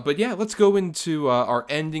 But yeah, let's go into our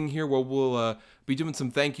ending here where we'll be doing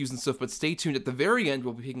some thank yous and stuff, but stay tuned. At the very end,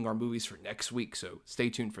 we'll be picking our movies for next week, so stay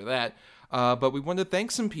tuned for that. But we want to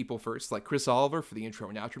thank some people first, like Chris Oliver for the intro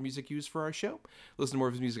and outro music used for our show. Listen to more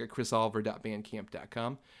of his music at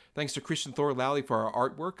chrisoliver.bandcamp.com. Thanks to Christian Thor Lally for our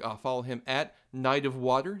artwork. Follow him at Night of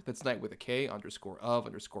Water, that's night with a K,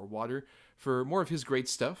 _of_water, for more of his great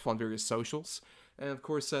stuff on various socials. And of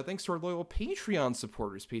course, thanks to our loyal Patreon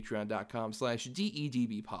supporters,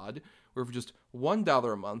 patreon.com/DEDBpod, where for just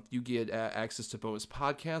 $1 a month, you get access to bonus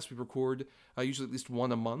podcasts. We record usually at least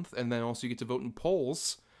one a month, and then also you get to vote in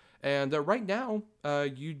polls. And right now,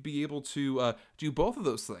 you'd be able to do both of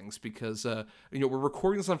those things because, we're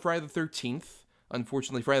recording this on Friday the 13th.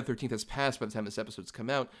 Unfortunately, Friday the 13th has passed by the time this episode's come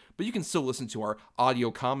out, but you can still listen to our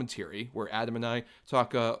audio commentary, where Adam and I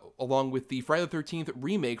talk along with the Friday the 13th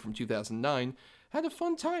remake from 2009. Had a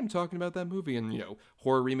fun time talking about that movie and,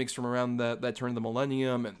 horror remakes from around that turn of the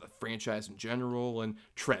millennium and the franchise in general, and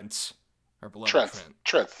Trent, our beloved Trent.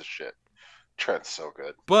 Trent's the shit. Trent's so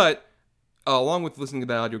good. But along with listening to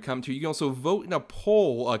that audio commentary, you can also vote in a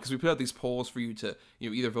poll, because we put out these polls for you to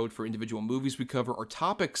either vote for individual movies we cover or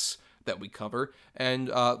topics that we cover. And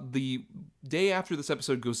the day after this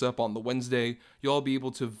episode goes up on the Wednesday, you'll all be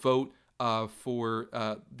able to vote for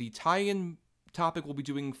the tie-in topic we'll be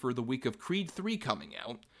doing for the week of Creed 3 coming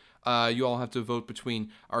out. You all have to vote between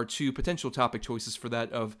our two potential topic choices for that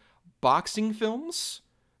of boxing films.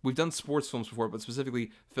 We've done sports films before, but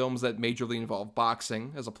specifically films that majorly involve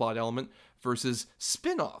boxing as a plot element versus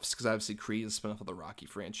spin-offs, because obviously Creed is a spin-off of the Rocky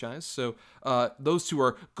franchise. So those two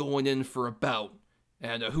are going in for a bout,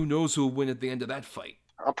 and who knows who will win at the end of that fight.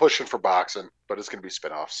 I'm pushing for boxing, but it's going to be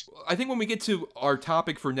spin-offs. I think when we get to our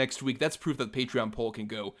topic for next week, that's proof that the Patreon poll can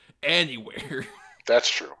go anywhere. That's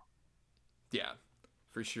true. Yeah,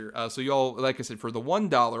 for sure. So y'all, like I said, for the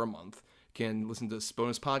 $1 a month, can listen to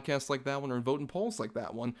bonus podcasts like that one or vote in polls like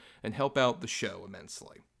that one and help out the show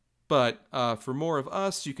immensely. But for more of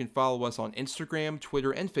us, you can follow us on Instagram,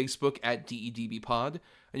 Twitter, and Facebook at DEDBpod.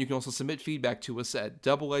 And you can also submit feedback to us at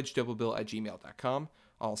doubleedgeddoublebill@gmail.com,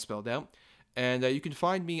 all spelled out. And you can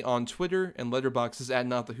find me on Twitter and Letterboxd at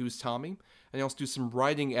NotTheWho'sTommy. And I also do some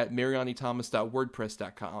writing at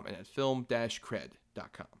marianithomas.wordpress.com and at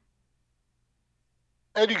film-cred.com.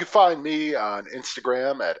 And you can find me on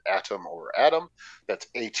Instagram at Atom or Adam. That's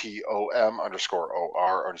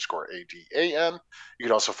ATOM_OR_ADAM. You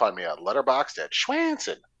can also find me on Letterboxd at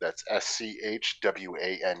Schwanson. That's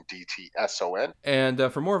SCHWANDTSON.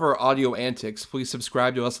 And for more of our audio antics, please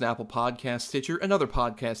subscribe to us on Apple Podcasts, Stitcher, and other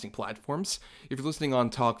podcasting platforms. If you're listening on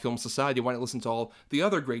Talk Film Society, why not listen to all the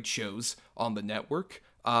other great shows on the network?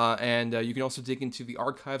 And you can also dig into the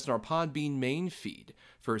archives on our Podbean main feed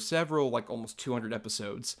for several, almost 200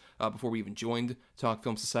 episodes before we even joined Talk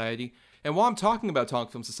Film Society. And while I'm talking about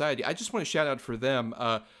Talk Film Society, I just want to shout out for them.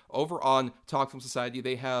 Over on Talk Film Society,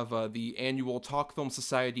 they have the annual Talk Film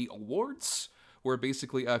Society Awards, where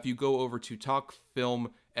basically if you go over to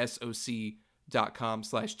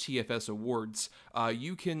talkfilmsoc.com/TFS Awards,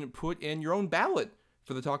 you can put in your own ballot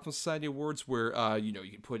for the Talk Film Society Awards, where you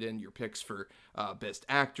can put in your picks for Best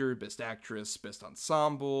Actor, Best Actress, Best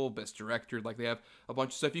Ensemble, Best Director. They have a bunch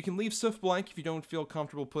of stuff. You can leave stuff blank if you don't feel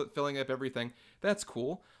comfortable filling up everything. That's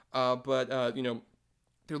cool. But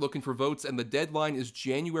they're looking for votes, and the deadline is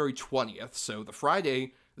January 20th, so the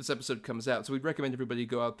Friday this episode comes out. So we'd recommend everybody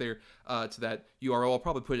go out there to that URL. I'll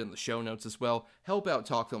probably put it in the show notes as well. Help out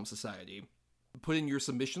Talk Film Society. Put in your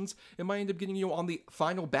submissions. It might end up getting you on the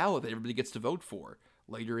final ballot that everybody gets to vote for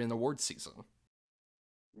later in awards season.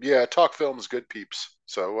 Yeah, Talk Film is good, peeps.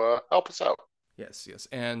 So help us out. Yes.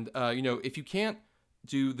 And, if you can't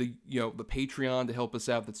do the Patreon to help us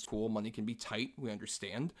out, that's cool. Money can be tight. We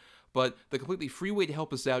understand. But the completely free way to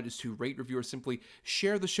help us out is to rate, review, or simply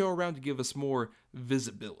share the show around to give us more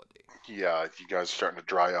visibility. Yeah, you guys are starting to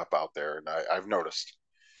dry up out there, and I've noticed.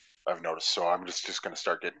 So I'm just going to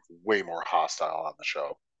start getting way more hostile on the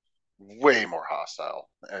show. Way more hostile.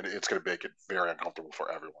 And it's going to make it very uncomfortable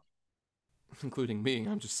for everyone. Including me.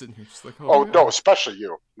 I'm just sitting here just oh no, especially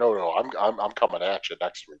you. No, I'm coming at you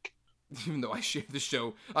next week. Even though I share the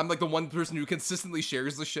show, I'm the one person who consistently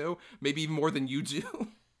shares the show, maybe even more than you do.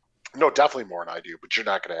 No, definitely more than I do, but you're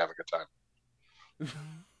not going to have a good time.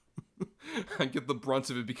 I get the brunt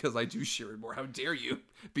of it because I do share it more. How dare you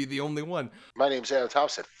be the only one? My name's Adam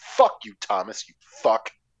Thomas. Said, fuck you, Thomas, you fuck.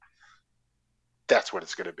 That's what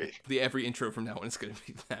it's going to be. Every intro from now on is going to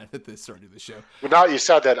be that at the start of the show. Well, now you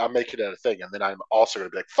said that, I'm making it a thing, and then I'm also going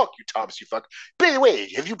to be like, fuck you, Thomas, you fuck. By the way,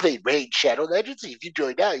 have you played Raid Shadow Legends? If you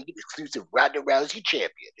join now, you get exclusive Ronda Rousey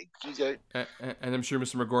champion. And I'm sure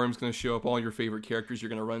Mr. McGorham's going to show up all your favorite characters you're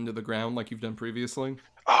going to run to the ground like you've done previously.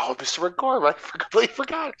 Oh, Mr. McGorham, I completely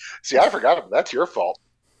forgot. See, I forgot him. That's your fault.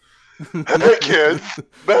 Hey, kids.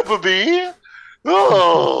 Remember me?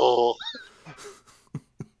 Oh.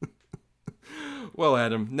 Well,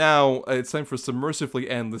 Adam, now it's time for us to mercifully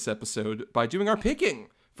end this episode by doing our picking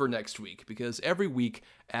for next week, because every week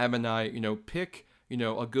Adam and I, pick,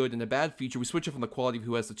 a good and a bad feature. We switch up on the quality of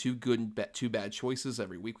who has the two good and two bad choices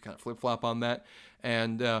every week. We kind of flip-flop on that,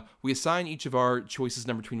 and we assign each of our choices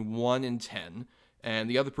number between 1 and 10, and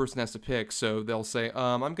the other person has to pick. So they'll say,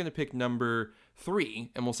 I'm going to pick number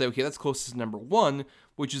 3, and we'll say, okay, that's closest to number 1,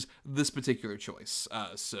 which is this particular choice.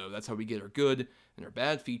 So that's how we get our good and our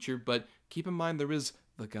bad feature. But keep in mind, there is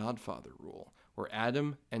the Godfather rule, where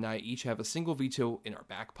Adam and I each have a single veto in our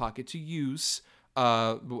back pocket to use.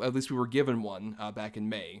 At least we were given one back in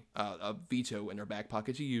May, a veto in our back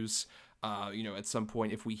pocket to use. At some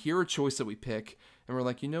point, if we hear a choice that we pick, and we're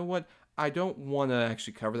like, you know what, I don't want to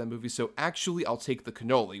actually cover that movie, so actually I'll take the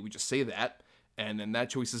cannoli. We just say that, and then that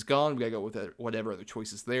choice is gone. We gotta go with whatever other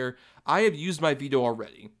choice is there. I have used my veto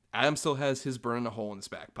already. Adam still has his burning a hole in his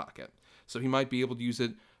back pocket, so he might be able to use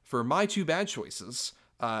it for my two bad choices,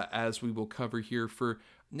 as we will cover here for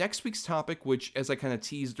next week's topic, which, as I kind of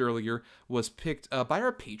teased earlier, was picked by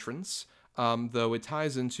our patrons, though it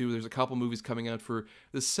ties into, there's a couple movies coming out for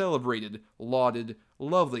the celebrated, lauded,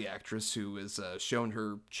 lovely actress who has shown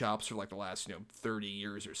her chops for like the last, 30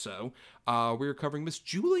 years or so. We're covering Miss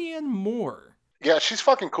Julianne Moore. Yeah, she's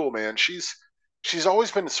fucking cool, man. She's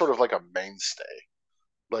always been sort of like a mainstay,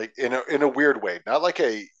 like in a weird way, not like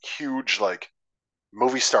a huge like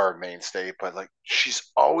movie star mainstay, but like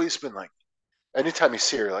she's always been like, anytime you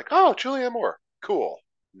see her, like, oh, Julianne Moore, cool.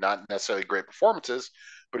 Not necessarily great performances,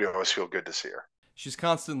 but you always feel good to see her. She's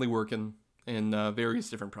constantly working in various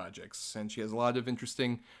different projects, and she has a lot of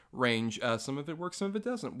interesting range. Some of it works, some of it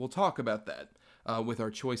doesn't. We'll talk about that with our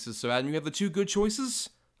choices. So, Adam, you have the two good choices.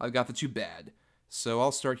 I've got the two bad. So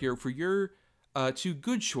I'll start here. For your two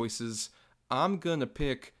good choices, I'm going to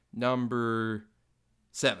pick number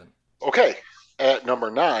 7. Okay. At number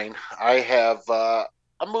 9, I have a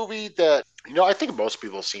movie that, I think most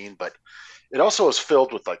people have seen, but it also is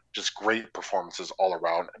filled with like just great performances all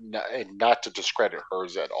around, and not to discredit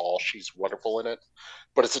hers at all. She's wonderful in it,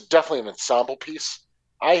 but it's definitely an ensemble piece.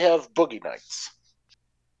 I have Boogie Nights.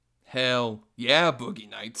 Hell yeah, Boogie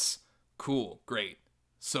Nights. Cool, great,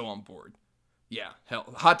 so on board. Yeah,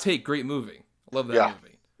 hell, hot take, great movie. Love that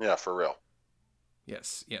movie. Yeah, for real.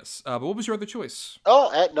 Yes. But what was your other choice?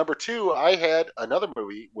 Oh, at number 2, I had another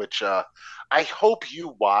movie, which I hope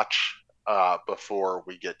you watch before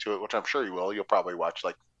we get to it, which I'm sure you will. You'll probably watch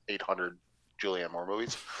like 800 Julianne Moore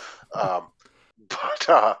movies.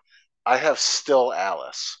 But I have Still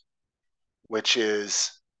Alice, which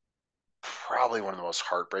is probably one of the most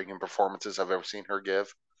heartbreaking performances I've ever seen her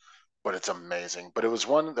give. But it's amazing. But it was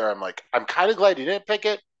one that I'm like, I'm kind of glad you didn't pick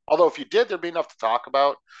it. Although if you did, there'd be enough to talk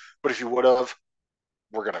about. But if you would have,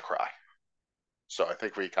 we're going to cry. So I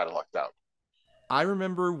think we kind of lucked out. I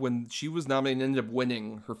remember when she was nominated and ended up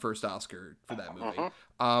winning her first Oscar for that movie.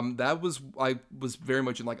 I was very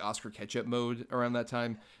much in like Oscar catch-up mode around that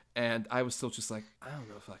time. And I was still just like, I don't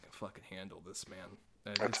know if I can fucking handle this, man.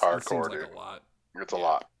 It's hardcore, it seems dude. Like a lot. It's a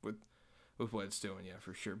lot. With what it's doing, yeah,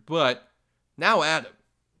 for sure. But now, Adam,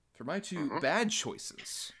 for my two bad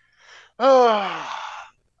choices. I'll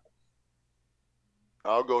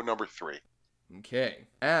go number 3. Okay.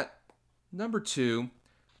 At number 2,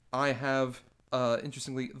 I have,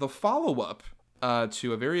 interestingly, the follow-up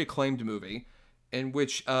to a very acclaimed movie in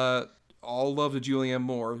which all love to Julianne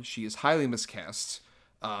Moore. She is highly miscast,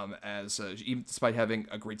 even despite having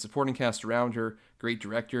a great supporting cast around her, great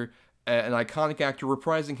director, an iconic actor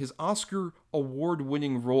reprising his Oscar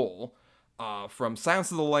award-winning role from Silence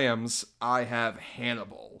of the Lambs. I have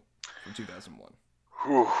Hannibal from 2001.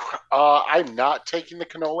 I'm not taking the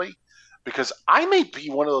cannoli because I may be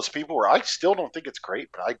one of those people where I still don't think it's great,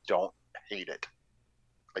 but I don't hate it.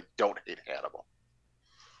 I don't hate Hannibal.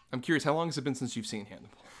 I'm curious, how long has it been since you've seen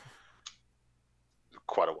Hannibal?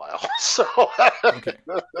 Quite a while. So okay,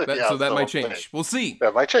 that might change. We'll see.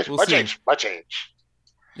 That might change. Might change.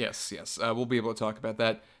 Yes. We'll be able to talk about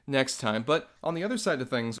that next time. But on the other side of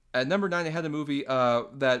things, at number 9, I had a movie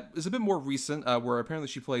that is a bit more recent, where apparently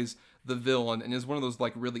she plays the villain and is one of those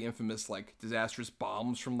like really infamous like disastrous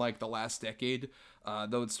bombs from like the last decade.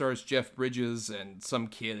 Though it stars Jeff Bridges and some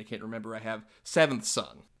kid I can't remember. I have Seventh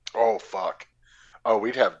Son. Oh fuck. Oh,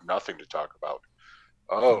 we'd have nothing to talk about.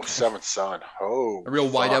 Oh, Seventh Son. Oh, A real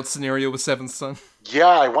fuck. whiteout scenario with Seventh Son. Yeah,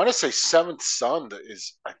 I want to say Seventh Son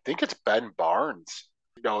is. I think it's Ben Barnes.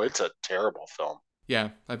 No, it's a terrible film. Yeah,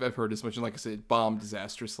 I've heard as much, and like I said, it bombed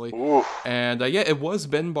disastrously. Ooh. And yeah, it was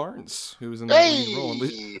Ben Barnes who was in that lead role.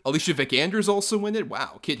 Hey! Alicia Vikander also in it.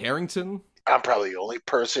 Wow, Kit Harington. I'm probably the only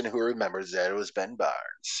person who remembers that it was Ben Barnes.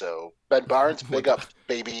 So, Ben Barnes, big up,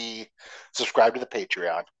 baby. Subscribe to the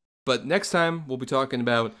Patreon. But next time, we'll be talking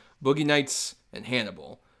about Boogie Nights and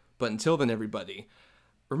Hannibal. But until then, everybody,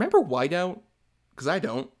 remember Whiteout? Because I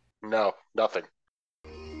don't. No, nothing.